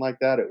something like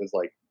that. It was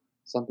like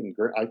something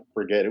I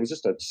forget. It was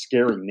just a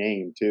scary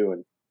name too,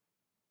 and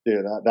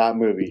dude, that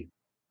movie,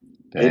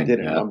 Dang, it did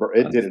a yeah. number.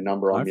 It did a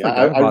number on I me. forgot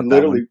I about that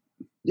literally,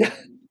 one. yeah.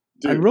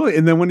 I Dude. really,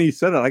 and then when he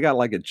said it, I got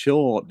like a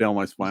chill down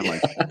my spine.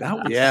 Like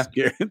that was Yeah.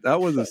 scary. That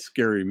was a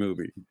scary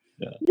movie.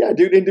 Yeah,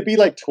 dude, and to be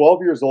like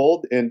 12 years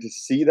old and to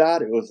see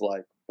that, it was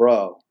like,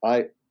 bro,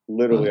 I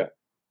literally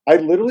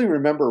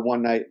remember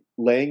one night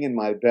laying in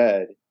my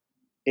bed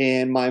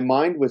and my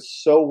mind was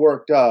so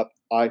worked up,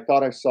 I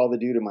thought I saw the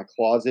dude in my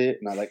closet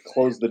and I like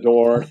closed the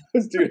door.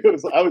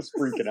 I was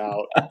freaking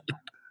out.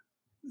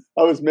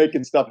 I was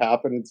making stuff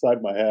happen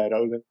inside my head.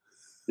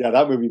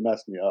 That movie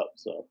messed me up.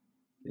 So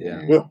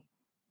Yeah.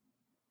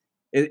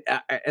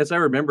 As I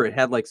remember, it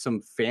had like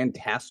some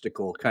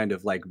fantastical kind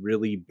of like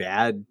really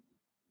bad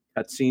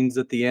cutscenes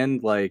at the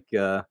end. Like,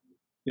 they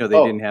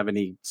didn't have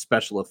any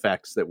special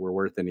effects that were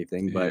worth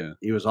anything, but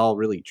it was all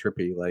really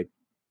trippy. Like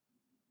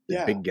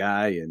the big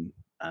guy, and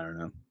I don't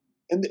know.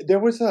 And there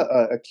was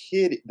a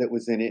kid that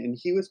was in it, and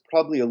he was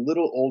probably a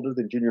little older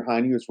than junior high,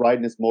 and he was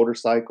riding his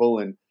motorcycle,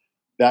 and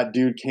that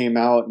dude came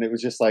out, and it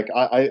was just like,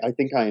 I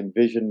think I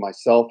envisioned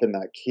myself in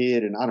that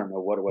kid, and I don't know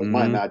what it was.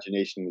 My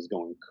imagination was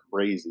going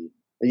crazy.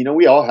 And,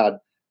 we all had,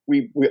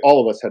 we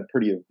all of us had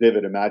pretty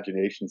vivid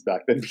imaginations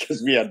back then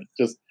because we had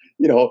just,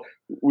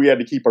 we had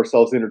to keep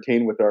ourselves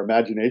entertained with our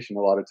imagination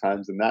a lot of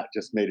times, and that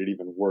just made it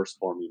even worse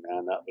for me,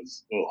 man. That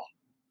was,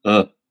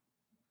 that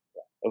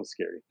was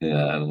scary.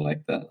 Yeah, I don't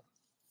like that.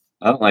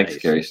 I don't like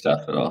scary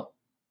stuff at all.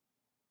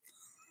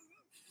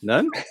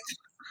 None?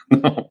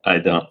 No, I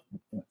don't.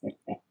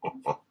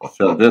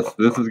 So this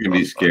is gonna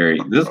be scary.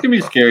 This is gonna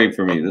be scary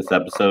for me, this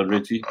episode,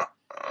 Richie.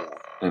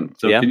 And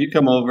so can you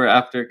come over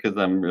after? Because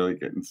I'm really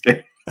getting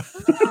scared.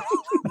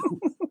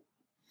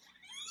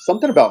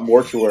 Something about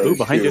mortuary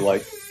behind too, you.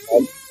 like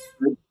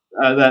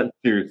That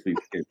seriously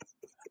scares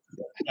me.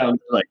 Sounds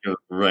like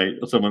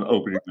someone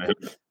opening my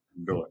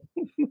door.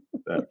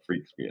 That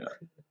freaks me out.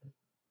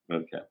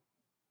 Okay.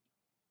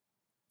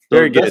 So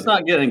Very good. Let's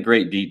not get in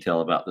great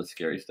detail about the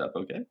scary stuff,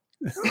 okay?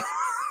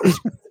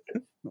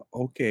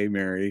 Okay,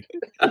 Mary.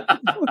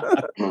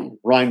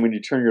 Ryan, when you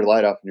turn your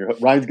light off, and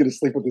Ryan's gonna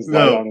sleep with his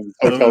light on in his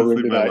hotel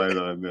room tonight. My light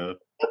on now.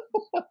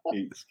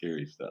 Hate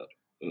scary stuff.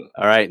 Ugh.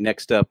 All right,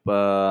 next up,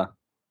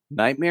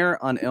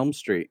 Nightmare on Elm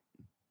Street.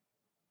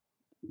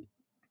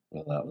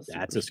 Well,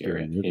 that's a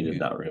scary movie. I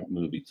hated that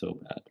movie so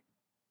bad.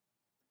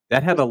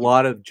 That had a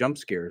lot of jump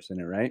scares in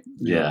it, right?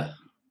 Yeah.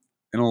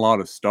 And a lot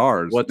of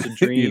stars. What's a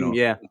dream?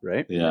 Yeah,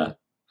 right? Yeah.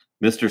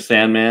 Mr.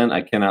 Sandman,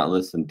 I cannot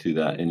listen to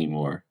that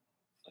anymore.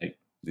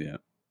 Yeah.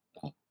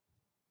 Let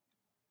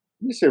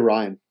me say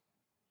Ryan.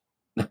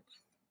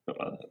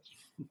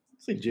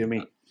 Say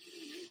Jimmy.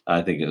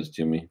 I think it was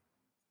Jimmy.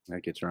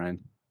 That gets Ryan.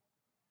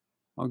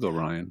 I'll go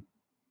Ryan.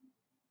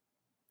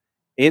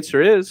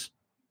 Answer is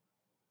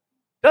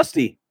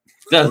Dusty.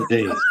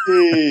 Dusty.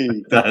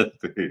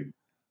 Dusty.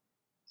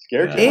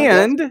 Scared you.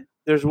 And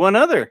there's one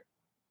other.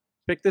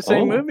 Pick the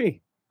same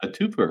movie. A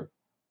twofer.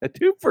 A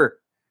twofer.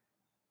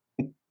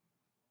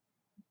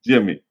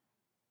 Jimmy.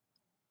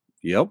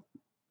 Yep.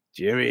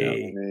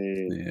 Jimmy.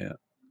 Yeah.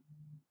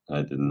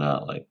 I did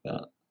not like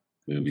that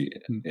movie.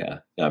 Yeah,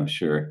 I'm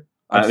sure.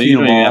 I've seen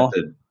them all.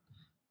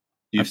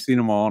 You've seen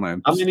them all,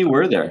 and how many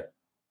were there?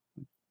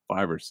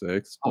 5 or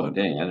 6. Oh,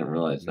 dang! I didn't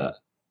realize that.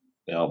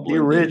 The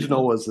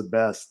original was the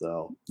best,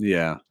 though.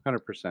 Yeah,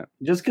 100%.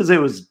 Just because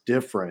it was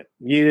different.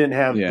 You didn't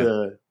have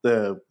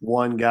the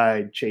one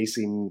guy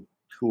chasing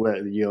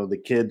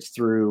the kids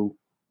through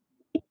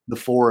the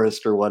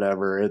forest or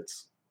whatever.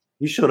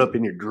 He showed up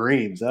in your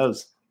dreams. That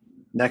was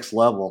next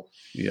level.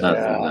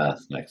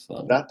 That's next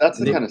level. That's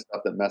the kind of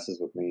stuff that messes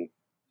with me.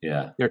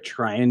 Yeah. They're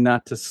trying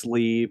not to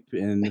sleep,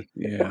 and of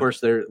Yeah. course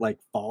they're like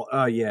fall.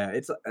 Oh yeah,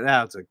 it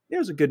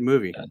was a good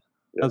movie. Yeah.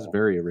 That was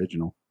very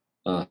original.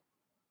 Huh.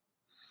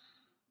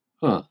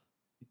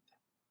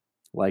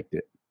 Liked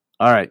it.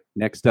 All right,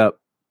 next up,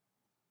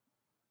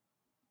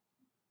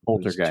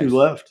 There's Poltergeist. 2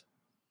 left.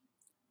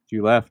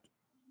 2 left.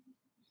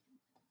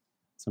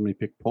 Somebody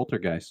picked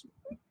Poltergeist.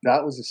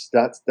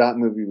 That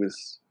movie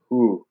was.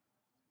 Ooh,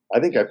 I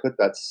think I put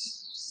that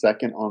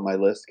second on my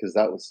list because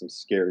that was some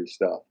scary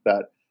stuff.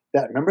 That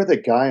remember the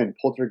guy in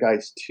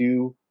Poltergeist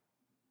 2?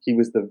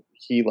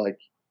 He like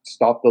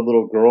stopped the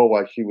little girl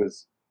while she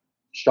was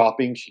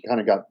shopping. She kind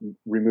of got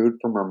removed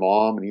from her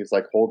mom, and he was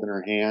like holding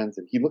her hands,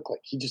 and he looked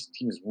like he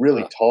was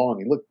really tall,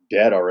 and he looked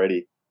dead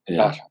already. Yeah.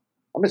 Gosh,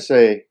 I'm gonna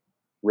say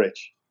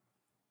Rich.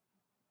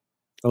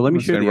 Oh, let me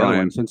I'm share gonna the say other Ryan.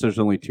 one since there's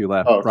only 2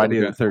 left. Oh, Friday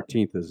okay. the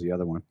 13th is the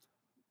other one.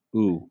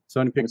 Ooh,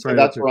 Somebody I'm picked say Friday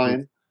that's the 13th.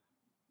 Ryan.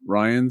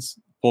 Ryan's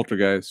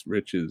Poltergeist,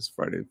 Rich's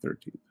Friday the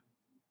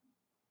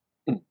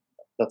 13th.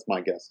 That's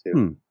my guess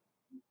too.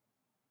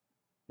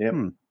 Yep.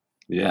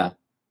 Yeah.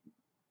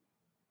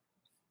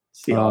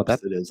 It's the Oh, that-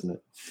 opposite, isn't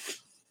it?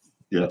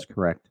 Yeah. That's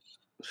correct.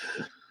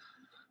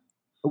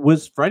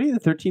 Was Friday the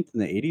 13th in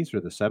the 80s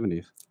or the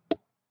 70s?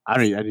 I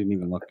didn't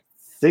even look.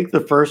 I think the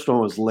first one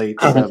was late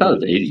I thought it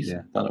was 70s. 80s. Yeah.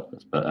 I thought it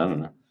was, but I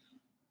don't know.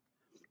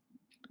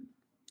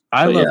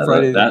 I But love yeah,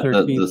 Friday the that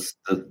 13th.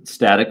 the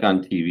static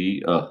on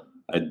TV. Oh,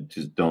 I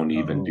just don't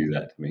even do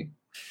that to me.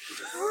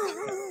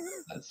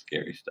 That's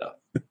scary stuff.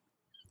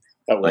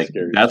 That was Like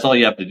scary. that's all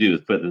you have to do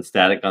is put the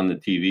static on the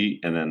TV,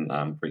 and then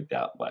I'm freaked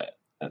out by it.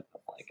 I don't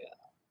like it.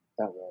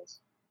 That was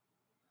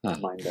Huh.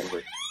 mind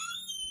bender.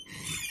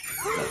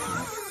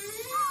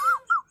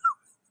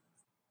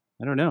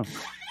 I don't know.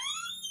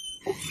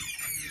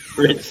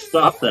 Rich,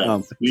 stop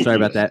that. Sorry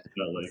about that.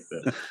 Not like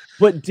that.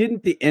 But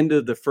didn't the end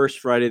of the first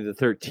Friday the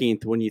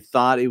 13th, when you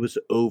thought it was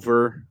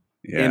over,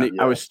 Yeah.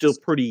 I was still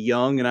pretty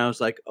young, and I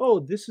was like, "Oh,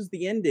 this is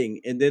the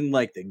ending," and then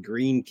like the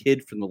green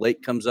kid from the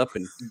lake comes up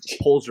and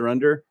pulls her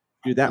under.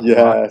 Dude, that rocked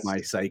Yes. my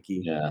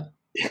psyche. Yeah.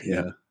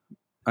 Yeah.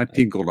 I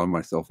tinkled on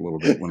myself a little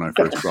bit when I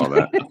first saw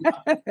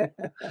that.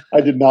 I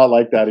did not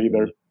like that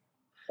either.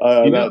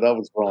 You know- that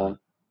was wrong.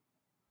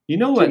 You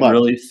know Too what much.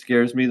 really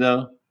scares me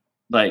though?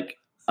 Like,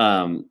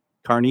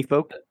 Carny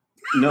folk.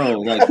 no,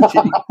 like,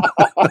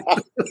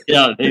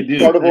 yeah, they do.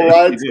 Carnival They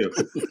rides? do.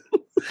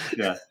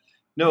 Yeah,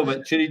 no,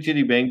 but Chitty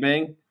Chitty Bang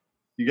Bang,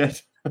 you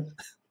guys.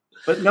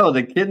 But no,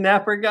 the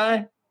kidnapper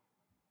guy,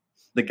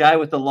 the guy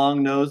with the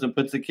long nose and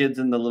puts the kids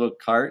in the little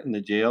cart in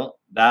the jail.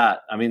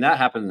 That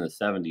happened in the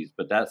 70s,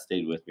 but that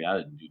stayed with me.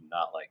 I do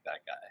not like that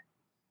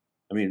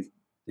guy. I mean,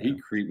 he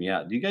creeped me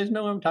out. Do you guys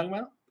know what I'm talking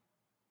about?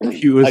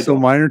 He was I so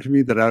don't. minor to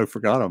me that I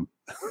forgot him.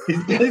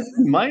 He's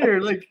minor.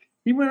 Like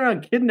he went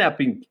around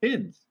kidnapping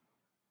kids,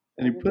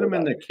 and he put them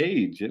in the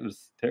cage. It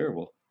was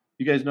terrible.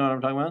 You guys know what I'm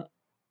talking about?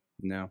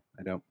 No,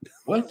 I don't.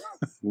 What?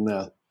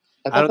 No.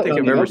 I don't think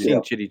I've ever movie.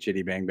 seen Chitty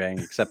Chitty Bang Bang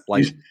except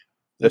like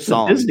the It's a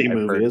song. Disney I've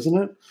movie, heard. isn't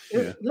it?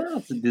 Yeah. No,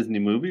 it's a Disney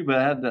movie, but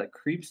it had that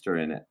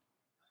creepster in it.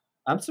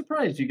 I'm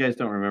surprised you guys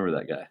don't remember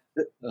that guy.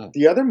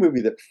 The other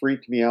movie that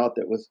freaked me out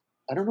that was,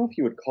 I don't know if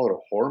you would call it a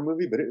horror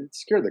movie, but it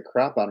scared the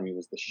crap out of me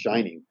was The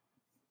Shining.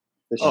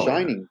 The Oh,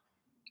 Shining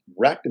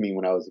wrecked me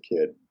when I was a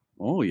kid.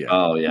 Oh, yeah.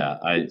 Oh yeah,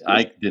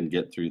 I didn't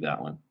get through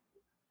that one.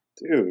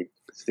 Dude,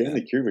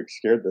 Stanley Kubrick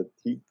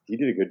he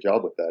did a good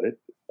job with that.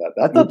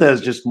 I thought that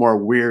was just more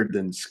weird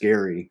than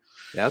scary.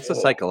 Yeah, that's a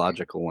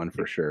psychological one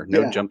for sure.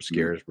 No Yeah. jump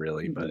scares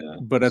really, but Yeah.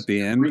 But at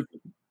the end,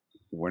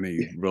 when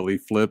he really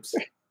flips,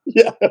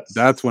 Yes.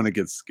 that's when it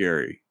gets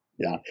scary.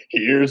 Yeah.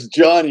 Here's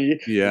Johnny.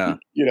 Yeah.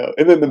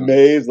 And then the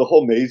maze, the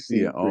whole maze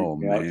scene. Yeah, oh,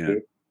 freaked me out, man.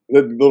 too.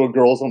 The little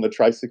girls on the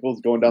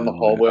tricycles going down the Oh,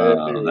 hallway.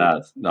 Oh,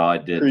 dude. I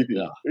did. creepy.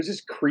 No, It was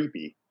just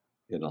creepy.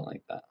 I don't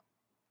like that.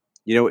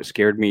 you know what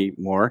scared me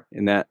more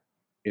in that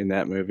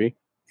movie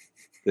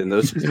than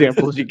those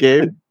examples you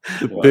gave?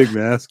 The What? big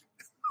mask.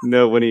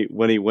 No, when he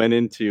went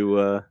into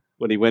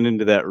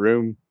that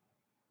room,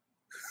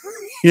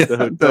 Yeah. the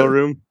hotel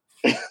room,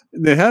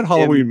 They had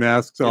Halloween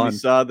masks and on. he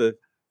saw the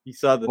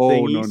Oh,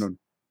 thingies, no.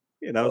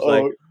 and I was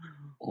like,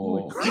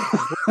 Oh,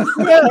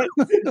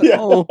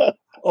 Yeah.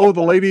 Oh,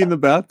 the lady in the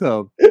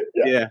bathtub.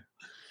 yeah.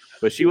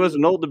 But she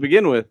wasn't old to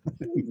begin with.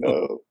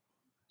 No.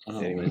 oh,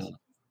 Anyways. man.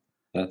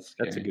 That's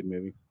That's a scary. good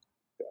movie.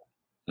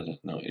 I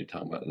don't know what you're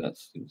talking about.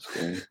 That's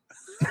scary.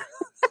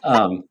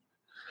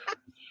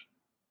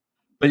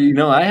 But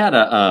I had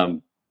a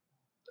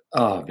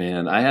oh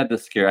man, I had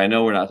this scary. I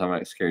know we're not talking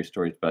about scary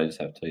stories, but I just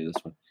have to tell you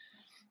this one.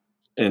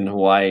 In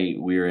Hawaii,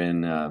 we were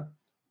in our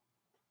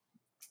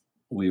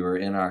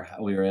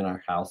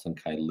house in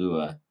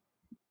Kailua,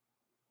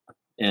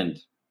 and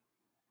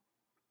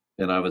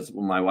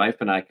my wife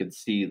and I could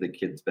see the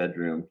kids'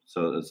 bedroom.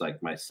 So it was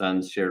like my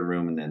son's shared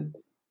room, and then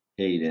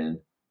Hayden,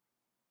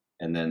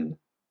 and then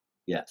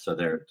so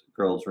their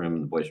girls' room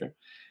and the boys' room,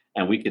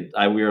 and we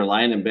were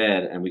lying in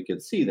bed and we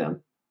could see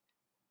them,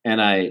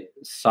 and I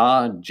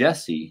saw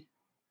Jesse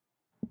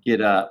get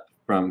up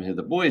from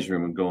the boys'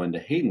 room and go into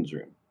Hayden's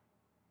room,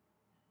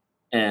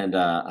 and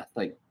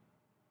like,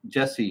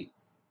 Jesse,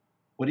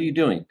 what are you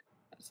doing?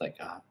 It's like,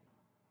 so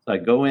I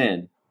go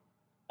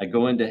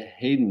into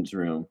Hayden's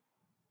room,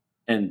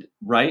 and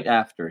right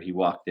after he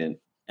walked in,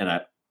 and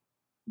I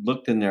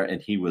looked in there, and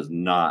he was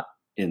not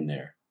in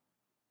there.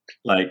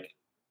 Like,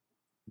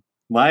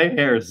 my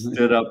hair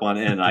stood up on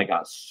end. I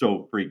got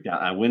so freaked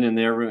out. I went in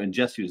their room, and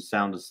Jesse was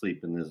sound asleep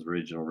in his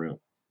original room.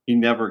 He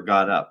never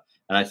got up.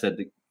 And I said,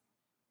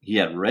 he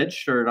had red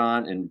shirt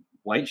on and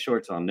white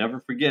shorts. I'll never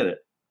forget it.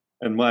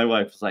 And my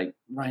wife was like,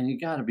 Ryan,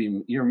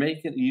 you're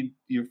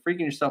freaking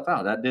yourself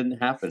out. That didn't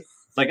happen.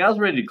 It's like, I was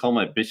ready to call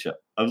my bishop.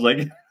 I was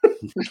like,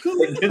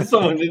 get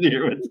someone in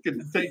here that's going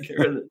to take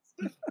care of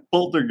this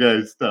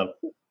poltergeist stuff.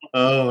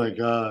 Oh my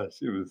gosh.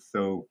 It was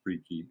so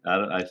freaky.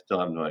 I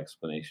still have no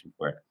explanation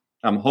for it.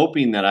 I'm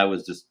hoping that I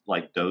was just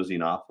like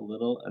dozing off a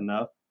little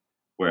enough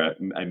where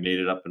I made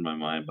it up in my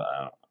mind, but I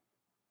don't know.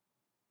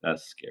 That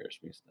scares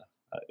me stuff.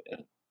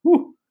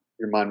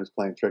 Your mind was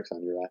playing tricks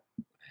on you,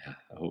 right? Yeah,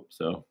 I hope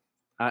so.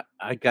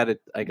 I gotta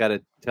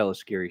tell a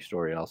scary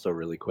story also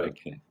really quick.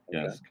 Okay.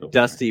 Yes. Okay.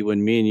 Dusty,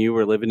 when me and you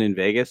were living in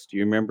Vegas, do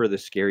you remember the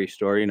scary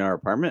story in our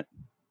apartment?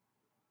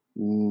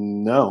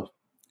 No,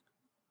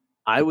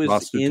 I was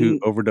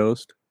Prostitute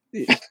overdosed.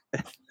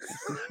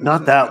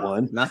 not that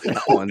one. Not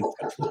that one.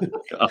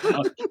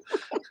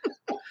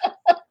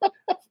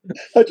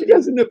 How'd you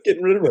guys end up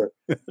getting rid of her?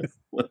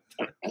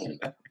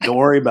 Don't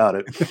worry about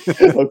it.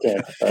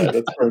 Okay, all right,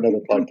 that's for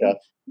another podcast.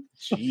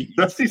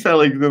 Dusty sound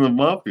like he's in the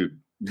mafia.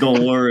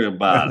 Don't worry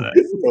about it.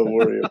 Don't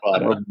worry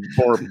about it.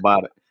 More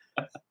about it.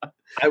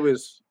 I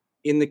was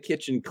in the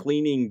kitchen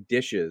cleaning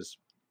dishes,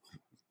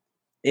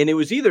 and it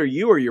was either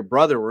you or your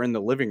brother were in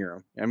the living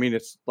room. I mean,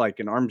 it's like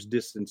an arm's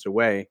distance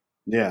away.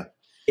 Yeah.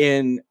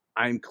 And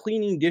I'm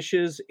cleaning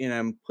dishes, and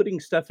I'm putting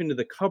stuff into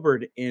the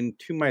cupboard, and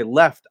to my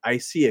left, I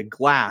see a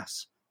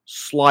glass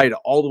slide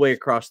all the way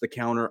across the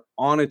counter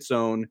on its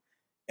own,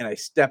 and I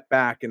step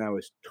back, and I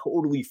was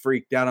totally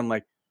freaked out. I'm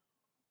like,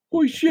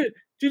 holy shit,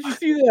 did you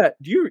see that?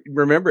 Do you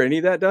remember any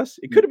of that, Dust?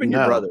 It could have been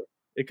your brother.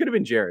 It could have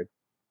been Jared.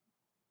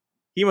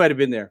 He might have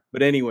been there.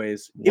 But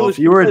anyways. Well, if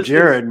you were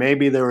Jared,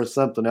 maybe there was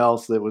something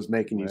else that was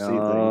making you see things.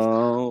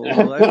 Oh,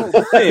 I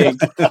don't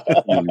think.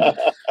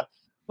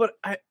 But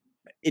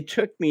it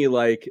took me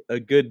like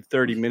a good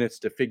 30 minutes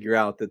to figure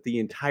out that the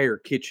entire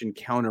kitchen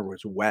counter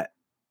was wet.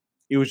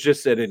 It was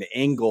just at an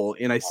angle,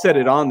 and I set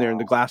it on there, and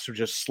the glass was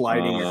just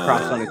sliding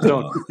across on its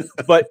own.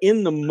 But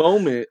in the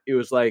moment, it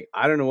was like,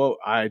 I don't know what,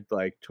 I'd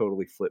like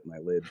totally flipped my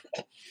lid.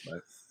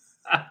 But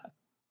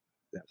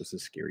that was a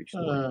scary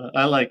story.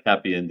 I like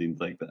happy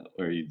endings like that,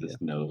 where you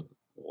just know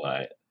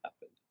why it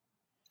happened.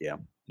 Yeah.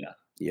 Yeah.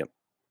 Yep.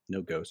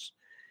 No ghosts.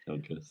 No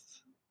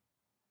ghosts.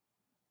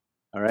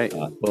 All right.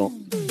 Well,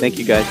 thank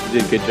you guys.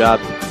 You did a good job.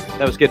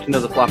 That was Get to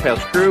Know the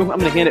Flophouse crew. I'm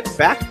going to hand it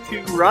back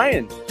to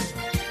Ryan.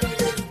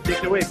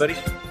 Take it away, buddy.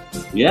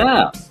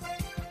 Yeah.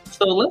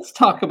 So let's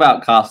talk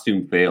about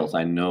costume fails.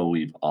 I know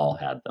we've all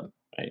had them,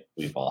 right?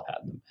 We've all had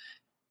them.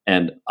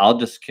 And I'll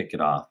just kick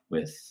it off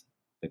with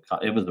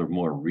it was a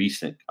more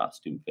recent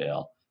costume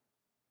fail.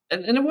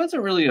 And it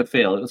wasn't really a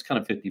fail. It was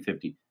kind of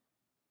 50-50.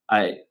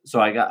 I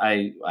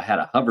had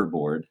a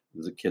hoverboard. It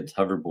was a kid's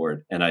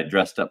hoverboard, and I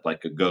dressed up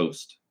like a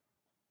ghost.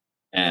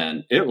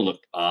 And it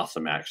looked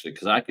awesome, actually,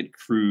 because I could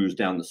cruise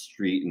down the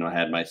street, and I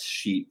had my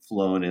sheet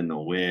flowing in the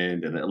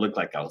wind, and it looked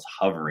like I was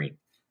hovering.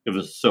 It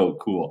was so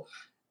cool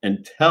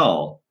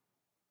until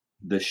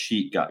the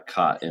sheet got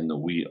caught in the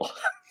wheel.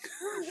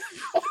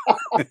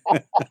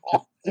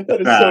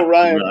 That is so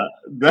Ryan.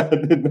 That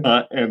did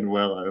not end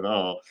well at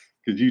all,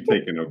 because you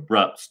take an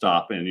abrupt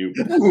stop and you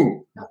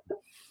boom.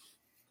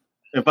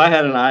 If I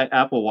had an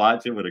Apple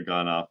Watch, it would have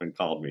gone off and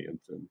called me and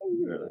said,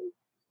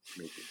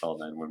 make it call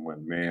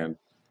 911, man.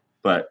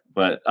 But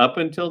up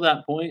until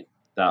that point,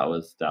 that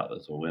was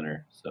a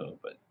winner. So,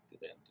 but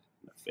it ended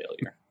in a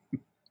failure.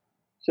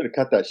 Should have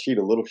cut that sheet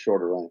a little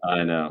shorter, Ryan.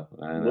 I know.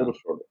 A little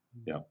shorter.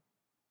 Yeah.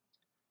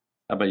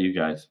 How about you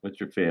guys? What's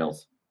your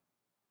fails?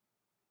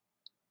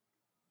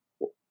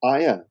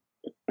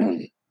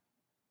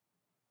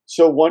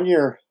 So one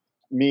year,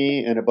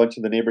 me and a bunch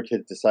of the neighbor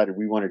kids decided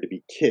we wanted to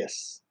be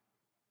Kiss,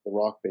 the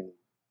rock band,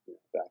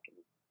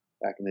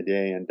 back in the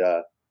day, and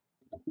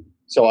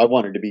so I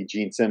wanted to be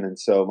Gene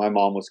Simmons. So my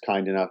mom was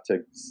kind enough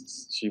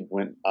she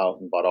went out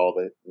and bought all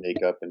the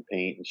makeup and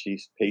paint, and she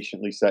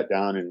patiently sat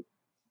down and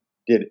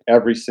did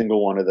every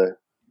single one of the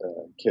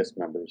Kiss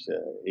members: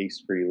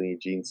 Ace Frehley,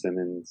 Gene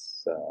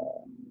Simmons,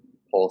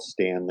 Paul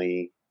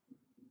Stanley,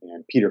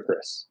 and Peter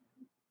Criss.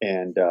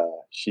 And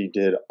she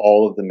did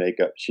all of the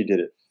makeup. She did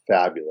it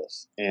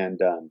fabulous. And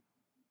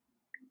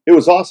it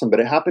was awesome. But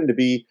it happened to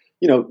be,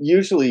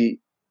 usually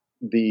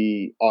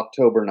the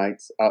October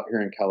nights out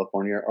here in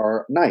California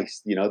are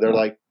nice. They're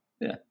like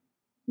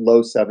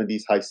low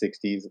 70s, high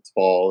 60s. It's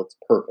fall. It's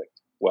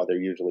perfect weather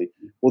usually.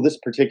 Well, this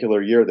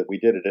particular year that we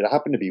did it, it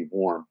happened to be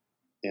warm.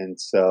 And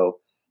so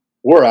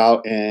we're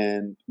out,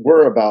 and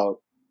we're about,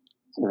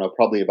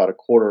 probably about a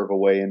quarter of a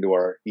way into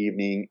our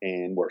evening,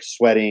 and we're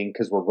sweating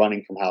because we're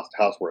running from house to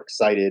house. We're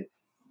excited,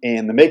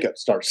 and the makeup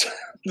starts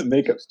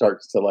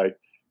to like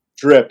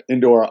drip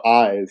into our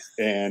eyes.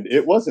 And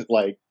it wasn't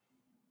like,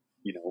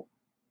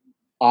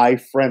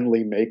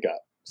 eye-friendly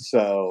makeup.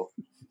 So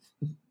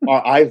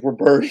our eyes were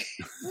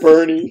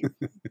burning.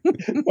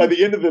 By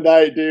the end of the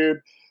night, dude,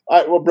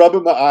 we're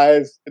rubbing my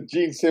eyes.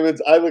 Gene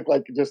Simmons, I look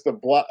like just a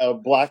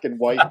black and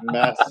white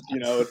mess.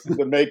 It's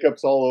the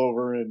makeup's all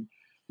over, and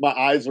my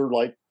eyes are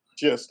like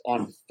just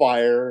on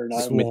fire. And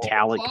Just I'm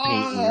metallic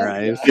paint in your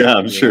eyes. Yeah,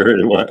 I'm sure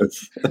it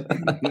was.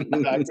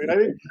 Exactly. And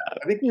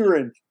I think we were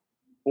in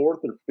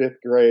 4th or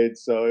 5th grade,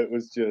 so it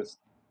was.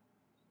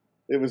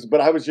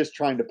 But I was just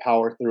trying to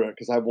power through it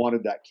because I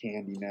wanted that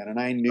candy, man. And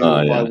I knew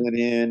if I went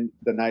in,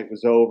 the night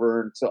was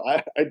over. And so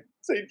I'd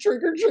say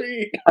trick or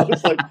treat. I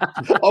was like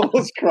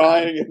almost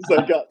crying as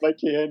I got my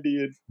candy.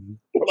 And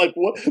they're like,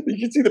 what? You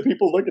can see the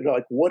people looking, they're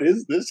like, what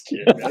is this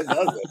kid,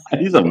 man?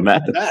 He's a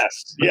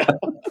mess. Yeah.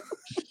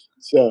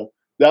 So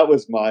that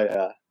was my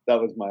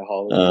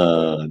Halloween.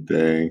 Oh,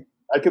 dang.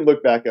 I can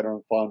look back at it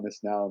on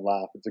fondness now and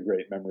laugh. It's a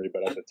great memory,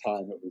 but at the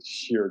time it was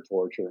sheer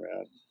torture,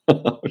 man.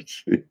 Oh,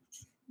 jeez.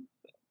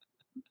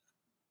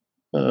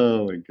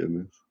 Oh my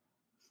goodness.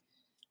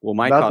 Well,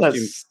 my About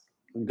costume.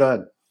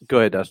 Go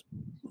Ahead, Dustin.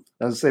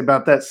 I was say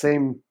about that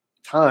same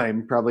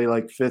time, probably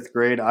like 5th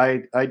grade.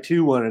 I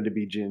too wanted to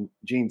be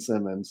Gene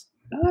Simmons,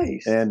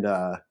 Nice. and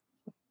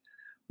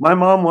my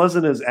mom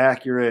wasn't as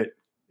accurate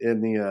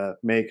in the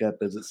makeup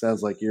as it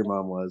sounds like your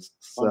mom was.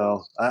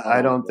 So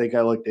I don't think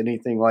I looked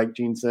anything like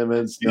Gene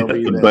Simmons.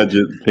 Nobody the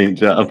budget paint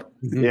job.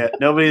 Yeah,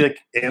 nobody that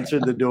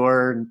answered the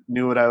door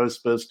knew what I was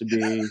supposed to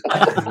be.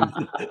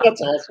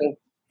 That's awesome.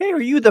 Hey, are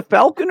you the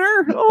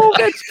Falconer? Oh,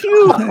 that's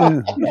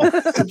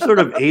cute. Some sort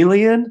of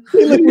alien.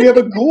 Hey, look, we have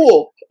a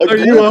ghoul. Are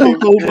you a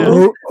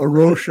hobo? A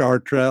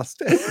Rorschach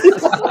test.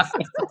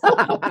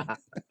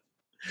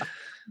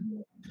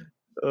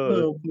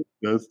 Oh,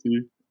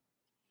 Dusty.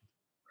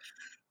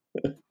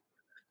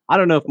 I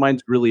don't know if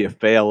mine's really a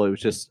fail. It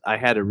was just I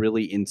had a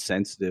really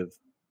insensitive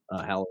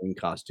Halloween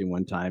costume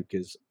one time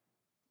because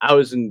I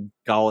was in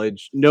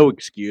college. No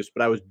excuse,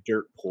 but I was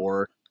dirt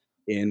poor.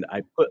 And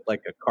I put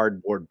like a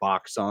cardboard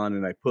box on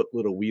and I put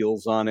little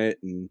wheels on it.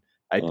 And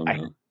I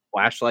had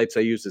flashlights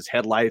I used as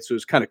headlights. So it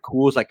was kind of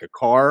cool. It was like a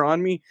car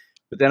on me.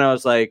 But then I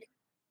was like,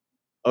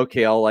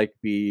 okay, I'll like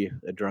be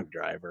a drunk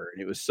driver.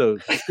 And it was so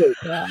bad. So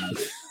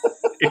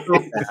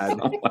bad.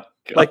 Oh my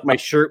Like my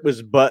shirt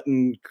was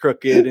buttoned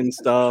crooked and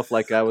stuff.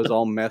 Like I was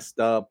all messed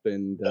up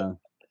and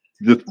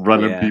just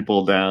running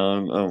people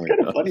down. Oh my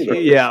god! Funny though.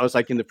 yeah, I was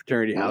like in the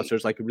fraternity house.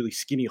 There's like a really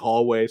skinny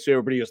hallway, so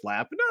everybody was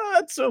laughing. Oh,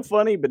 that's so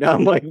funny. But now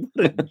I'm like,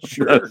 what a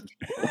jerk.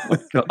 Oh my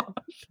god!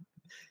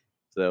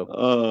 So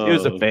it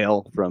was a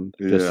fail from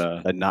just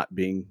a not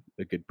being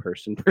a good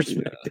person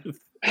perspective.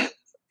 Yeah.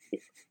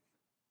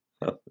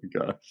 Oh my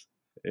gosh!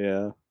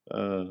 Yeah.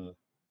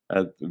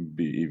 That would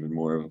be even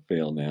more of a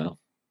fail now.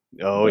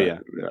 Oh But, yeah.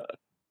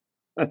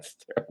 That's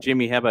terrible.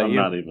 Jimmy, how about I'm you?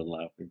 not even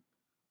laughing.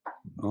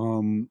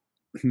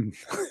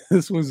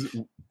 This was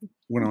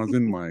when I was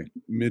in my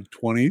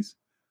mid-20s.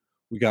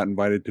 We got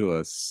invited to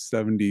a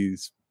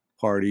 70s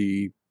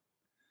party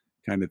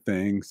kind of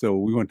thing. So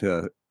we went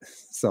to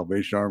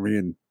Salvation Army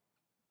and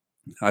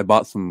I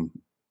bought some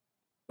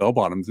bell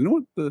bottoms. You know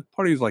what? The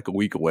party is like a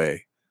week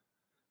away.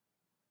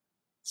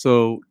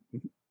 So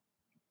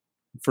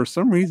for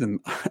some reason,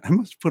 I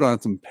must put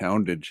on some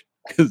poundage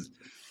because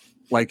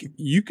like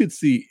you could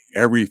see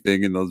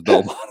everything in those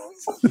bell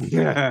bottoms.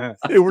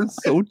 They were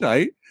so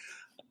tight.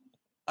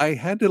 I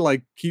had to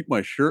like keep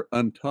my shirt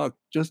untucked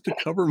just to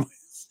cover my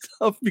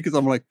stuff because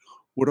I'm like,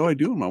 what do I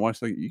do? And my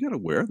wife's like, you got to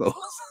wear those.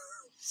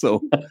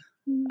 So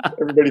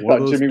everybody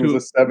thought Jimmy was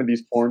a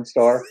 70s porn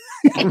star.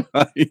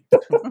 Right.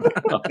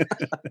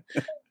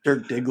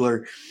 Dirk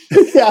Diggler.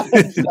 Yeah.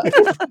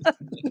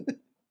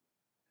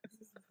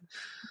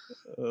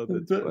 Oh,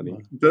 that's funny.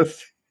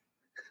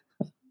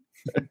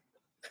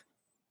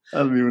 I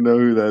don't even know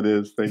who that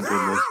is. Thank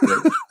goodness.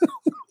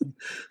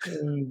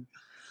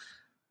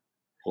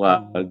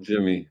 Wow,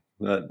 Jimmy.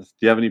 Do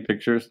you have any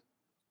pictures?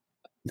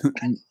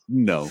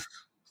 No.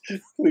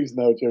 Please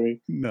no,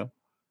 Jimmy. No.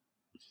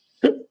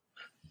 I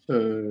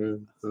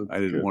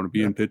didn't want to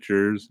be in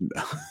pictures.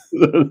 No.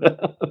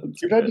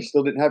 Too bad you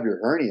still didn't have your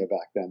hernia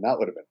back then. That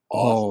would have been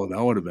awesome. Oh,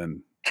 that would have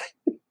been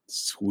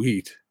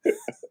sweet.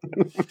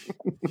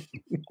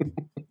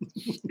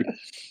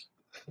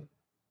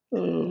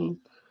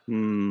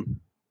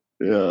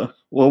 Yeah.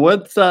 Well,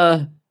 what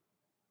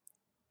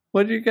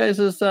are you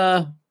guys'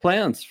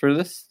 plans for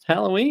this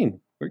Halloween?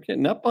 We're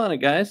getting up on it,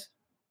 guys.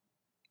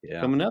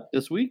 Yeah. Coming up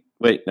this week.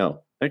 Wait,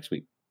 no, next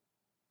week.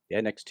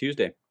 Yeah, next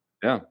Tuesday.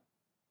 Yeah.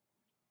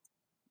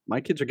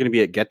 My kids are going to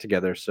be at get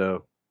together,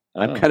 so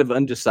I'm kind of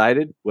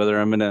undecided whether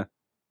I'm going to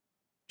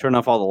turn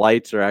off all the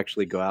lights or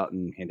actually go out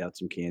and hand out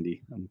some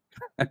candy. I'm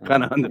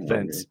kind of on the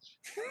fence.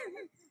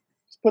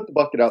 Just put the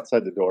bucket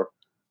outside the door.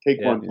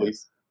 Take one,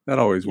 please. That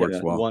always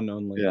works well. One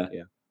only. Yeah.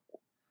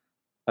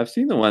 I've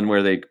seen the one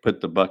where they put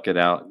the bucket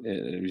out. Have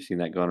you seen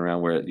that going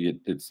around where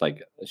it's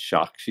like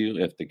shocks you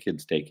if the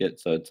kids take it?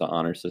 So it's an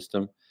honor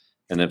system.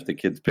 And if the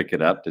kids pick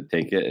it up to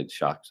take it, it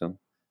shocks them.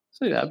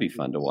 So that'd be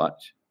fun to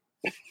watch.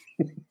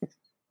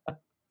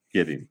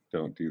 Kidding.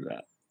 Don't do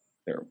that.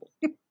 Terrible.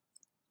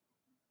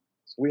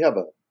 So we have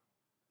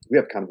we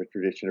have kind of a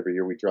tradition every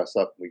year. We dress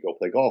up and we go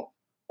play golf.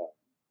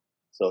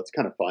 So it's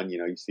kind of fun.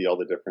 You see all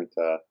the different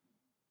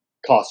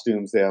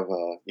costumes. They have,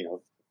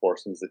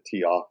 foursomes that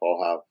tee off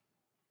all have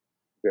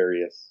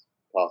various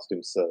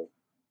costumes. So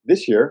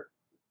this year,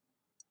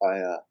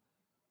 I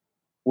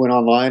went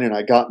online and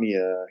I got me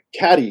a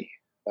caddy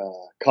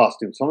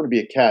costume. So I'm going to be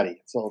a caddy.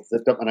 It's all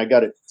zipped up, and I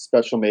got it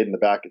special made in the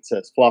back. It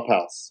says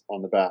Flophouse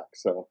on the back.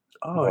 So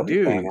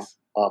dude.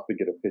 I'll have to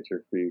get a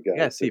picture for you guys.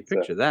 Yeah, see a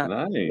picture of that.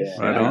 Nice. Yeah,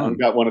 Right on. I've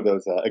got one of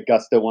those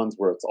Augusta ones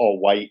where it's all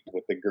white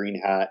with the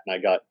green hat, and I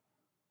got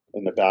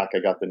in the back, I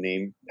got the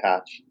name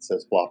patch. It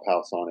says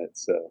Flophouse on it,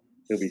 so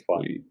it'll be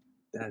fun. Sweet.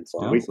 That's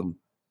Awesome.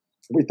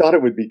 We thought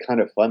it would be kind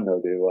of fun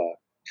though to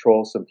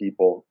troll some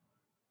people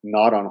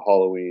not on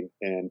Halloween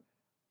and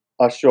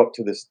us show up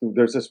to this.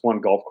 There's this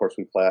one golf course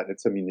we play at, and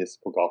it's a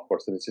municipal golf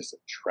course, and it's just a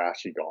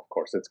trashy golf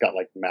course. It's got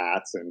like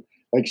mats and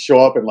like show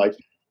up and like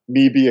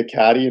me be a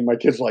caddy, and my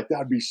kids are like,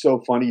 that'd be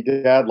so funny,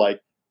 Dad.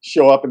 Like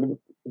show up and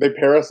they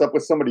pair us up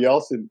with somebody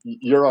else, and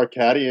you're our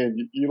caddy,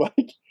 and you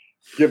like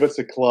give us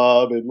a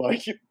club, and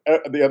like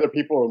the other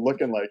people are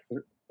looking like,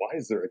 why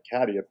is there a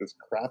caddy at this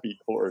crappy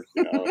course?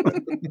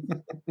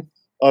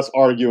 Us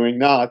arguing,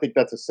 no, I think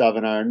that's a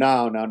 7-iron.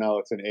 No,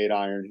 it's an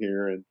 8-iron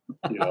here, and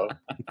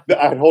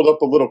I hold up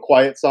the little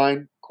quiet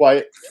sign,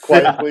 quiet,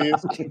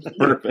 please.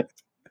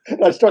 Perfect.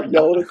 And I start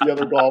yelling at the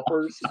other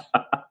golfers.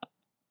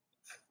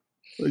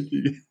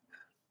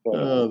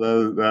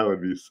 That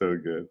would be so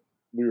good.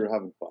 We were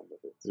having fun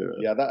with it. So,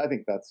 yeah, I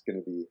think that's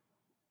gonna be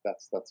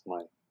that's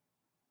my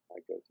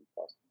go-to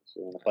costume.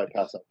 So if I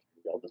pass up,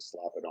 I'll just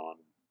slap it on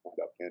and find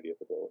out candy at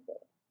the door with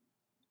that.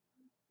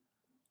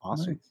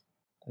 Awesome. Nice.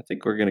 I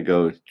think we're gonna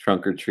go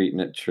trunk or treating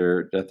at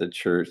church. At the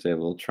church, they have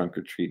a little trunk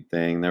or treat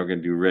thing. Then we're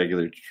gonna do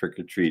regular trick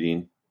or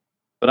treating.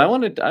 But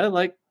I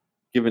like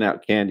giving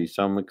out candy,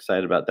 so I'm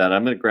excited about that.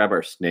 I'm gonna grab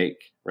our snake,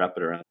 wrap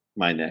it around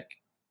my neck,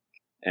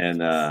 and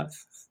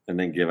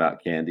then give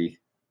out candy.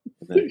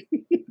 I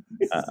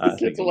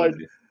Kids are like,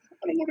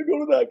 I don't want to go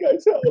to that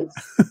guy's house.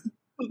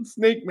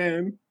 Snake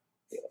man.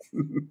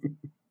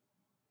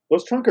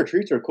 Those trunk or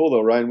treats are cool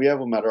though, Ryan. We have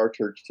them at our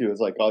church too.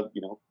 It's like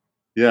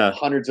Yeah.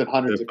 hundreds and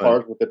hundreds They're of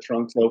cars with the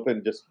trunks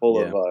open, just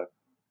full of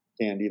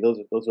candy. Those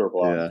are a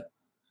blast. Yeah.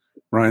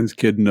 Ryan's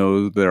kid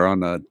knows they're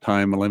on a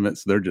time limit,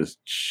 so they're just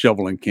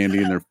shoveling candy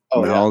in their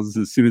mouths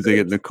as soon as they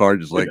get in the car.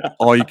 Just like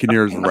all you can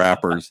hear is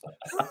wrappers.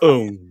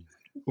 Boom.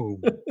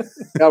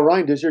 Now,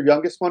 Ryan, does your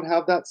youngest one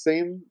have that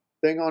same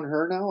thing on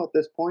her now at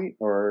this point,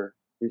 or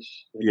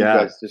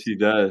she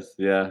does.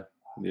 Yeah.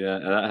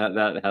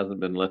 That hasn't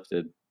been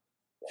lifted.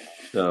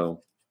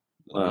 So,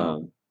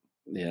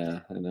 yeah,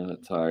 I know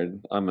it's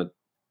hard. I'm a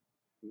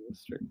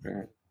strict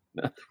parent.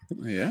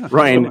 Yeah,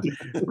 Ryan,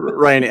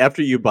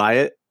 after you buy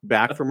it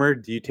back from her,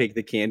 do you take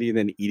the candy and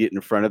then eat it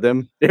in front of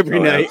them every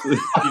night? Absolutely.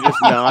 You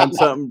just gnaw on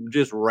something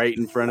just right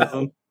in front of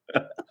them.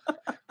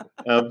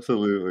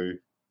 Absolutely.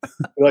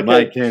 Like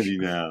My candy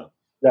now.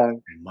 Yeah.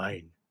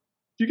 Mine.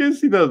 Do you guys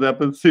see those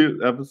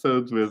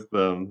episodes with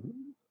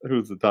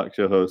who's the talk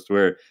show host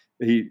where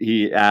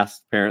he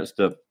asked parents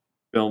to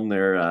film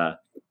their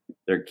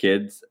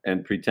kids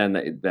and pretend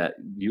that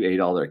you ate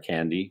all their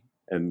candy,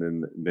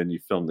 and then you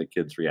film the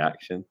kids'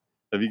 reaction?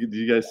 Did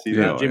you guys see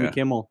that? Jimmy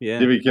Kimmel. Yeah.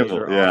 Jimmy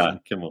Kimmel. Yeah, awesome.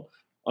 Kimmel.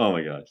 Oh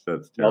my gosh,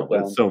 that's terrible.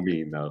 Meltdown. That's so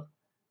mean though.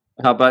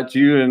 How about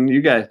you and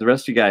you guys, the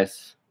rest of you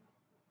guys?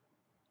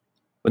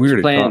 What's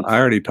your plan? I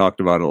already talked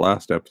about it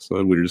last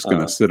episode. We were just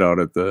going to sit out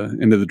at the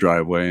end of the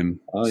driveway and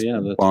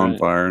that's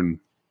bonfire and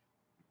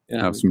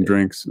have some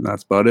drinks, and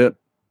that's about it.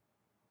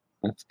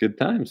 That's good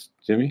times,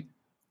 Jimmy.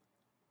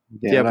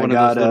 Do you have one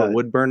of those little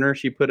wood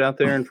burners you put out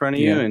there in front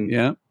of you?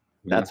 And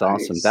that's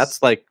awesome.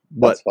 That's like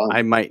what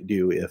I might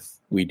do if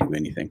we do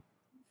anything.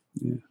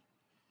 Yeah,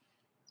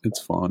 it's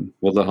fun.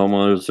 Well, the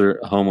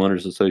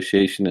homeowners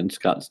association in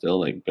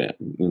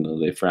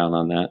Scottsdale, they frown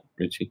on that,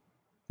 Richie.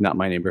 Not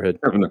my neighborhood.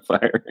 Having a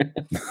fire.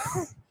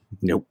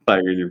 Nope.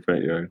 Fire in your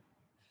front yard.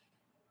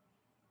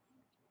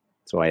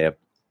 So I have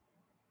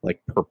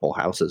like purple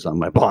houses on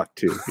my block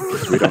too,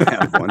 because we don't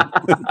have one.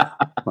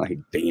 Like,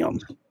 damn.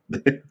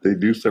 They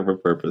do serve a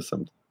purpose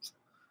sometimes.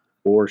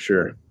 For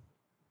sure.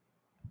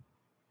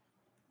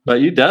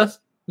 But you,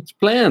 Dust, what's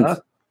plans?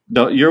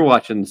 You're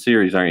watching the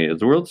series, aren't you? Is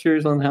the World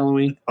Series on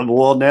Halloween?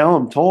 Well, now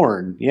I'm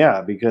torn.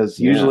 Yeah, because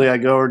usually I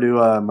go over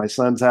to my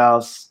son's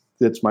house.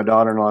 It's my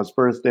daughter-in-law's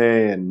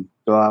birthday, and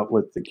go out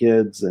with the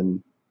kids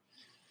and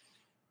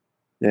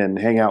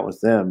hang out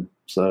with them.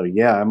 So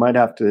yeah, I might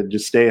have to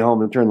just stay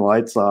home and turn the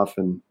lights off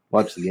and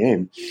watch the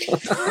game.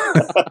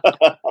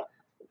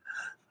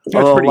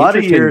 Well, a lot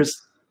of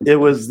years it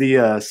was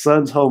the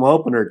Suns home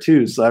opener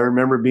too. So I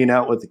remember being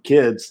out with the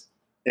kids,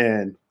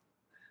 and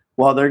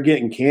while they're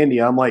getting candy,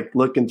 I'm like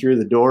looking through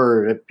the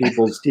door at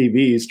people's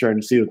TVs trying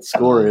to see what the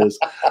score is.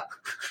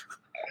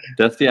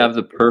 Dusty, I have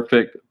the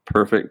perfect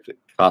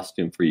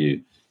costume for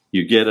you.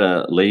 You get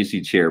a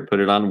lazy chair, put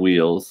it on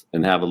wheels,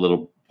 and have a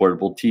little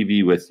portable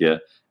TV with you,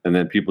 and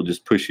then people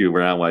just push you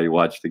around while you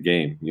watch the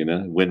game.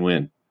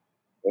 Win-win.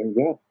 There you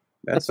go.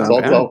 That solves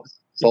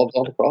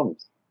all the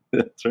problems.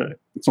 That's right.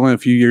 It's only a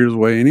few years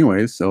away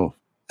anyway, so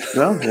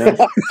Well, yeah.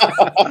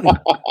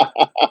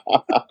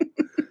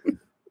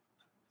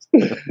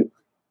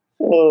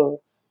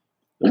 Oh.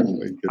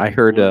 I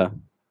heard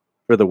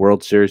for the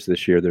World Series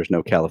this year, there's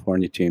no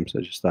California team, so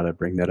I just thought I'd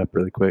bring that up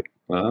really quick.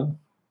 Well,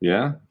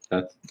 yeah,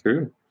 that's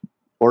true.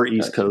 Or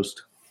East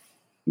Coast.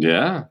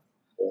 Yeah.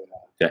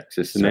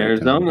 Texas and Sorry,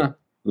 Arizona. A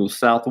little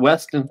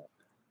Southwestern.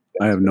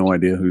 I have no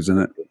idea who's in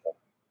it.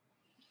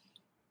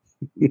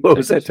 What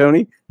was that,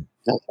 Tony?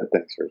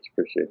 Thanks, Rich.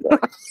 Appreciate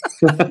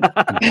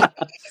that.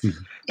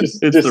 It's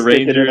the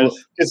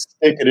Rangers.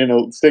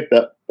 Stick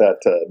that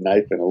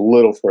knife in a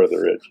little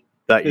further, Rich.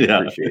 Thought you'd Yeah.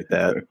 appreciate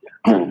that.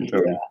 Yeah,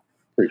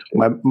 appreciate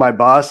it. My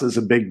boss is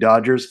a big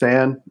Dodgers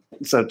fan.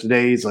 So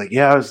today he's like,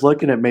 yeah, I was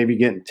looking at maybe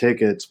getting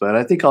tickets, but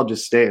I think I'll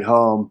just stay at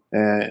home.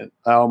 And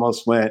I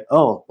almost went,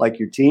 oh, like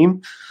your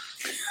team?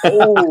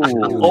 Oh,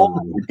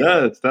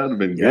 yes, that would have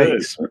been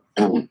good.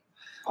 Yikes.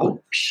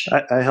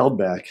 I held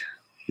back.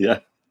 Yeah.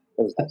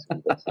 That was nice of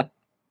you, Dusty.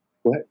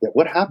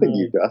 What happened to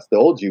you, Dust? The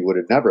old you would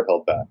have never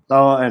held back.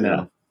 Oh, I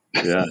know.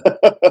 Yeah.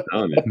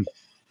 Telling you.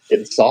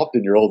 Getting soft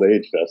in your old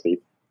age,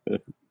 Dusty.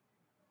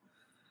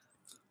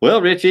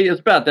 Well, Richie, it's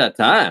about that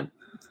time.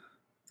 I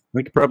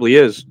think it probably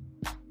is.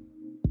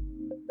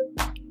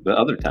 The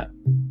other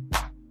time.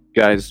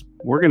 Guys,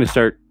 we're going to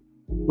start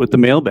with the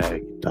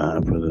mailbag.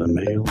 Time for the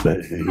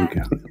mailbag.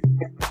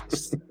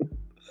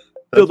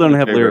 Still don't my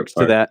have favorite lyrics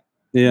part. to that.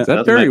 Yeah. Is that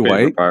That's Barry my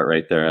favorite White? part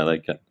right there. I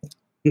like it.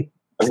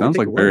 Sounds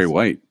like it Barry was.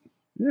 White.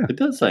 Yeah, It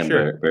does sound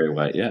Sure. very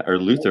White, yeah. Or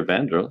Luther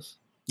Vandross.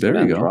 there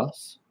you go.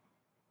 Vandross.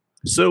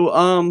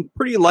 So,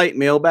 pretty light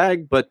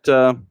mailbag, but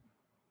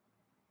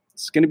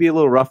it's going to be a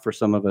little rough for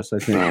some of us, I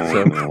think.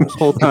 So just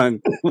hold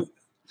on.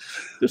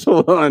 Just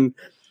hold on.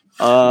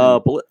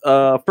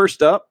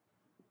 First up,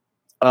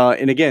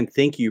 and again,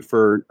 thank you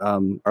for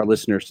our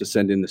listeners to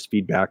send in this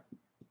feedback.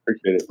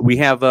 Appreciate it. We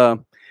have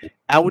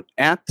out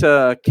at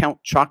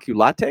Count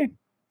Chocolate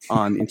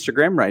on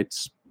Instagram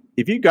writes,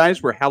 if you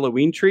guys were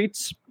Halloween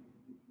treats,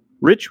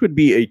 Rich would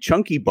be a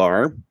chunky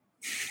bar,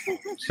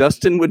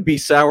 Dustin would be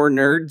sour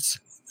nerds,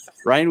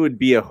 Ryan would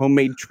be a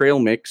homemade trail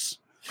mix,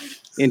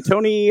 and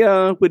Tony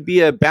would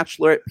be a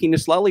bachelorette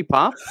penis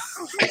lollipop.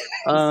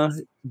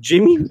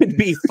 Jimmy would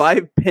be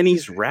 5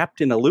 pennies wrapped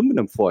in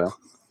aluminum foil.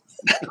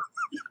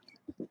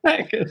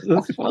 Heck, is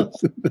this fun?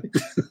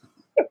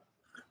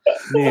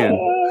 Man,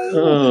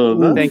 Oh,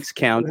 that's thanks,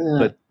 Count,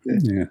 but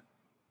Yeah.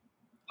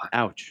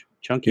 ouch,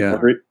 chunky Yeah. bar.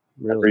 Every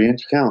Really?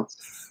 inch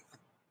counts.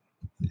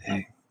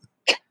 okay.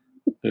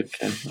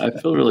 I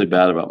feel really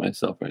bad about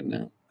myself right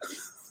now.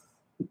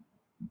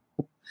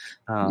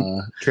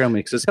 Trail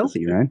mix is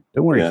healthy, right?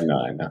 Don't worry. Yeah, no,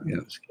 I know. Yeah.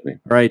 Just kidding.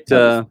 All right.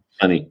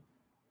 Funny.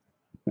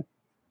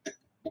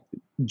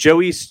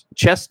 Joey's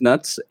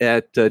Chestnuts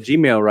at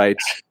Gmail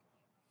writes,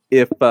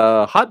 if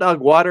hot dog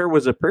water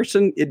was a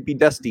person, it'd be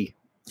Dusty.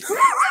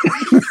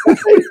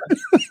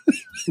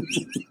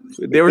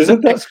 There was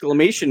an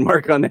exclamation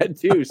mark on that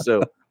too.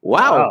 So,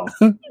 wow.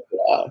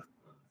 Wow.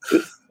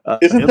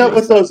 Isn't that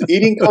what those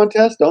eating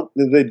contests? Do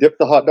they dip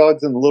the hot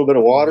dogs in a little bit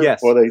of water Yes.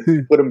 before they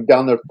put them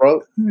down their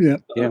throat? Yeah.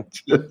 Yep.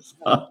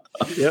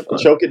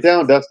 Choke it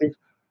down, Dusty.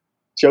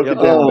 Choke it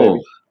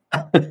down,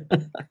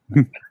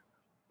 baby.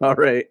 All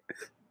right.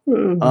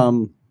 You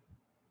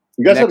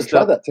guys ought to Next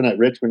try up- that tonight,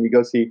 Rich, when you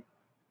go see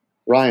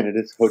Ryan at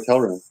his hotel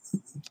room.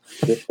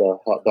 Dip the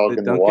hot dog The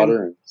in the Dunkin'?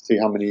 water and see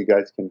how many you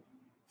guys can.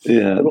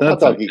 Yeah, Little hot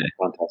that's dog okay. eating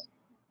contest.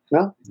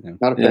 No, Yeah.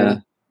 not a fan. Yeah.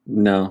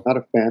 No. Not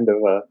a fan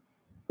of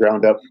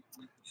ground up.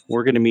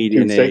 We're going to meet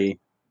Too in sick. a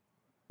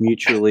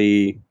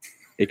mutually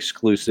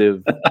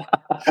exclusive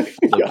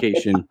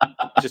location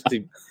just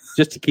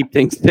to keep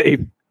things safe.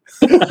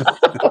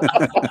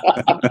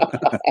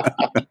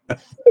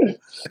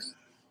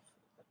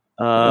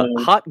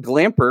 Hot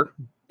Glamper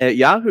at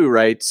Yahoo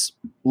writes,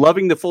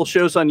 loving the full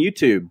shows on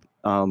YouTube.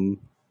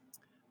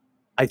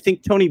 I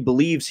think Tony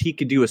believes he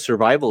could do a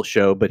survival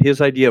show, but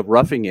his idea of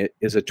roughing it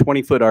is a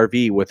 20-foot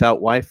RV without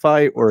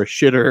Wi-Fi or a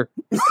shitter.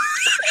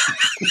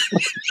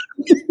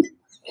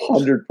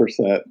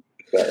 100%.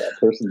 That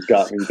person's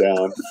got me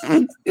down.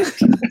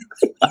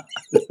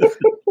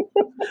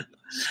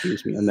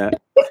 Excuse me on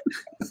that.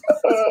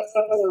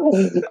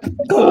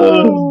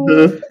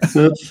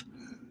 That's,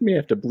 May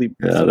have to bleep.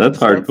 yeah, that's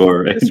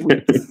hardcore, right? This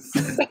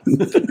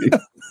week.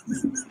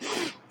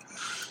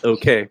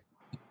 Okay.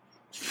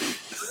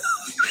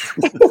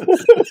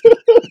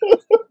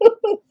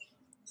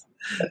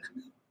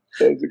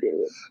 That was a good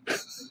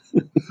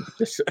one.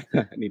 Just,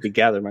 I need to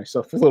gather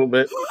myself a little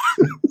bit.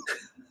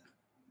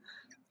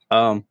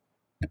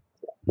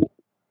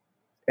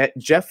 At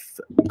Jeff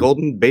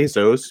Golden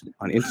Bezos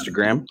on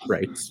Instagram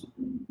writes,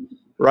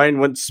 Ryan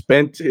once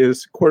spent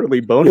his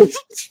quarterly bonus.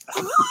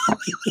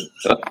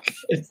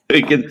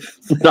 We can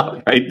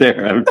stop right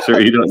there. I'm sure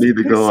you don't need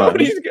to go on.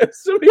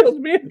 Somebody else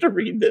may have to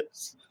read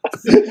this.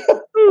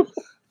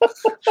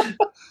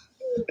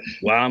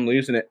 Wow, I'm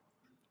losing it.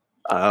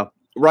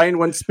 Ryan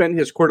once spent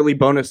his quarterly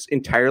bonus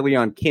entirely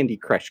on Candy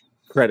Crush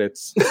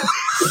credits.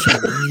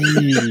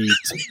 Sweet.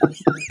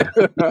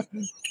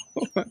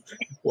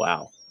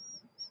 Wow.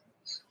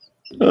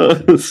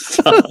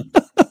 Stop.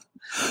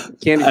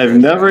 Candy I've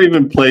Crush never Ryan.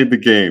 even played the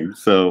game,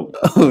 so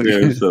Oh,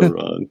 they're so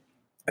wrong.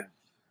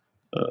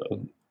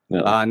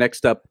 No.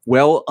 Next up,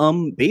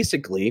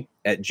 basically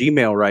at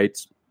Gmail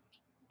writes,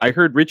 I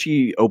heard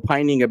Richie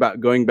opining about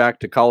going back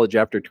to college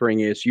after touring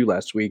ASU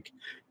last week.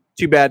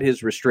 Too bad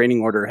his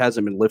restraining order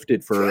hasn't been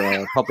lifted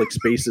for public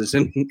spaces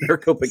in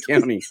Maricopa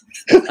County.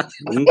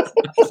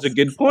 That's a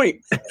good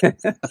point.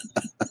 The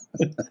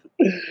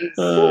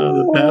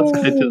past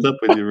catches up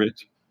with you,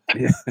 Rich.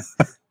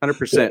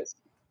 100%.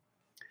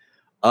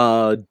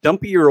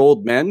 Dumpy Your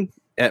Old Men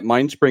at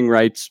Mindspring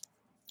writes,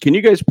 can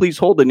you guys please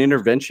hold an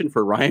intervention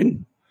for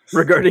Ryan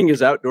regarding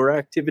his outdoor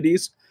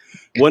activities?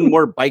 One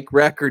more bike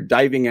wreck or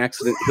diving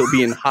accident, he'll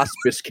be in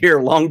hospice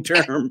care long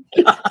term.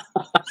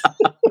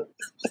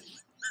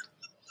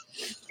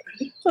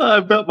 I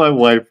bet my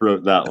wife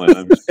wrote that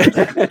one.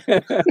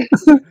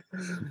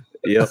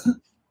 Yep.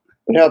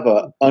 They have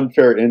an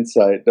unfair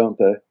insight, don't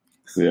they?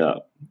 Yeah.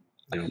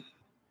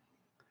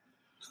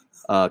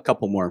 A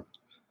couple more.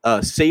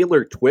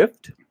 Sailor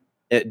Twift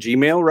at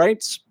Gmail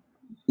writes,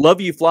 love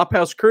you,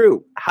 Flophouse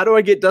crew. How do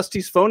I get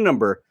Dusty's phone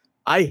number?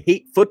 I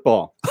hate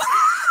football.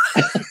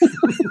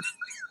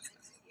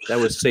 That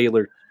was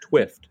Sailor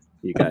Twift,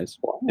 you guys.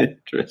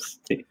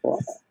 Interesting.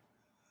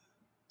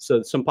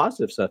 So some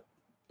positive stuff.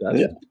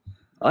 Yeah.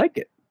 I like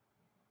it.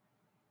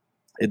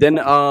 And then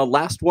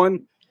last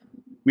one,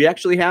 we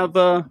actually have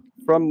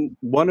from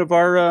one of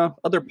our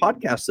other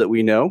podcasts that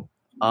we know,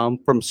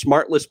 from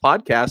Smartless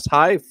Podcast.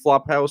 Hi,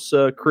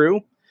 Flophouse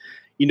crew.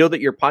 You know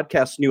that your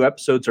podcast's new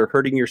episodes are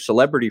hurting your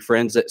celebrity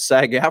friends at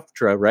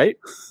SAG-AFTRA, right?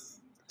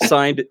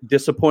 Signed,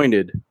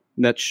 Disappointed.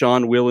 And that's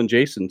Sean, Will, and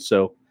Jason.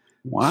 So,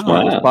 Wow.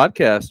 Smartless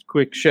Podcast.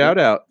 Quick shout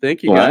out.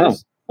 Thank you, Wow.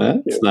 guys.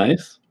 That's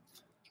nice.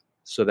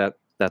 So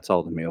that's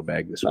all the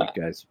mailbag this week,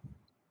 guys.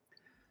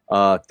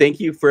 Thank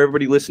you for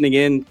everybody listening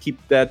in.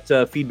 Keep that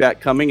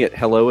feedback coming at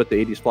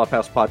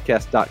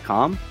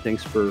hello@the80sflophousepodcast.com.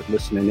 Thanks for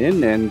listening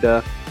in, and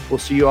we'll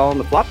see you all on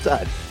the flop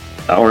side.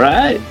 All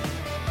right.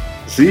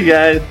 See you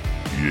guys.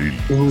 The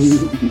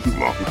 80s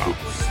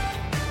Flophouse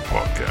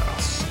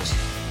Podcast.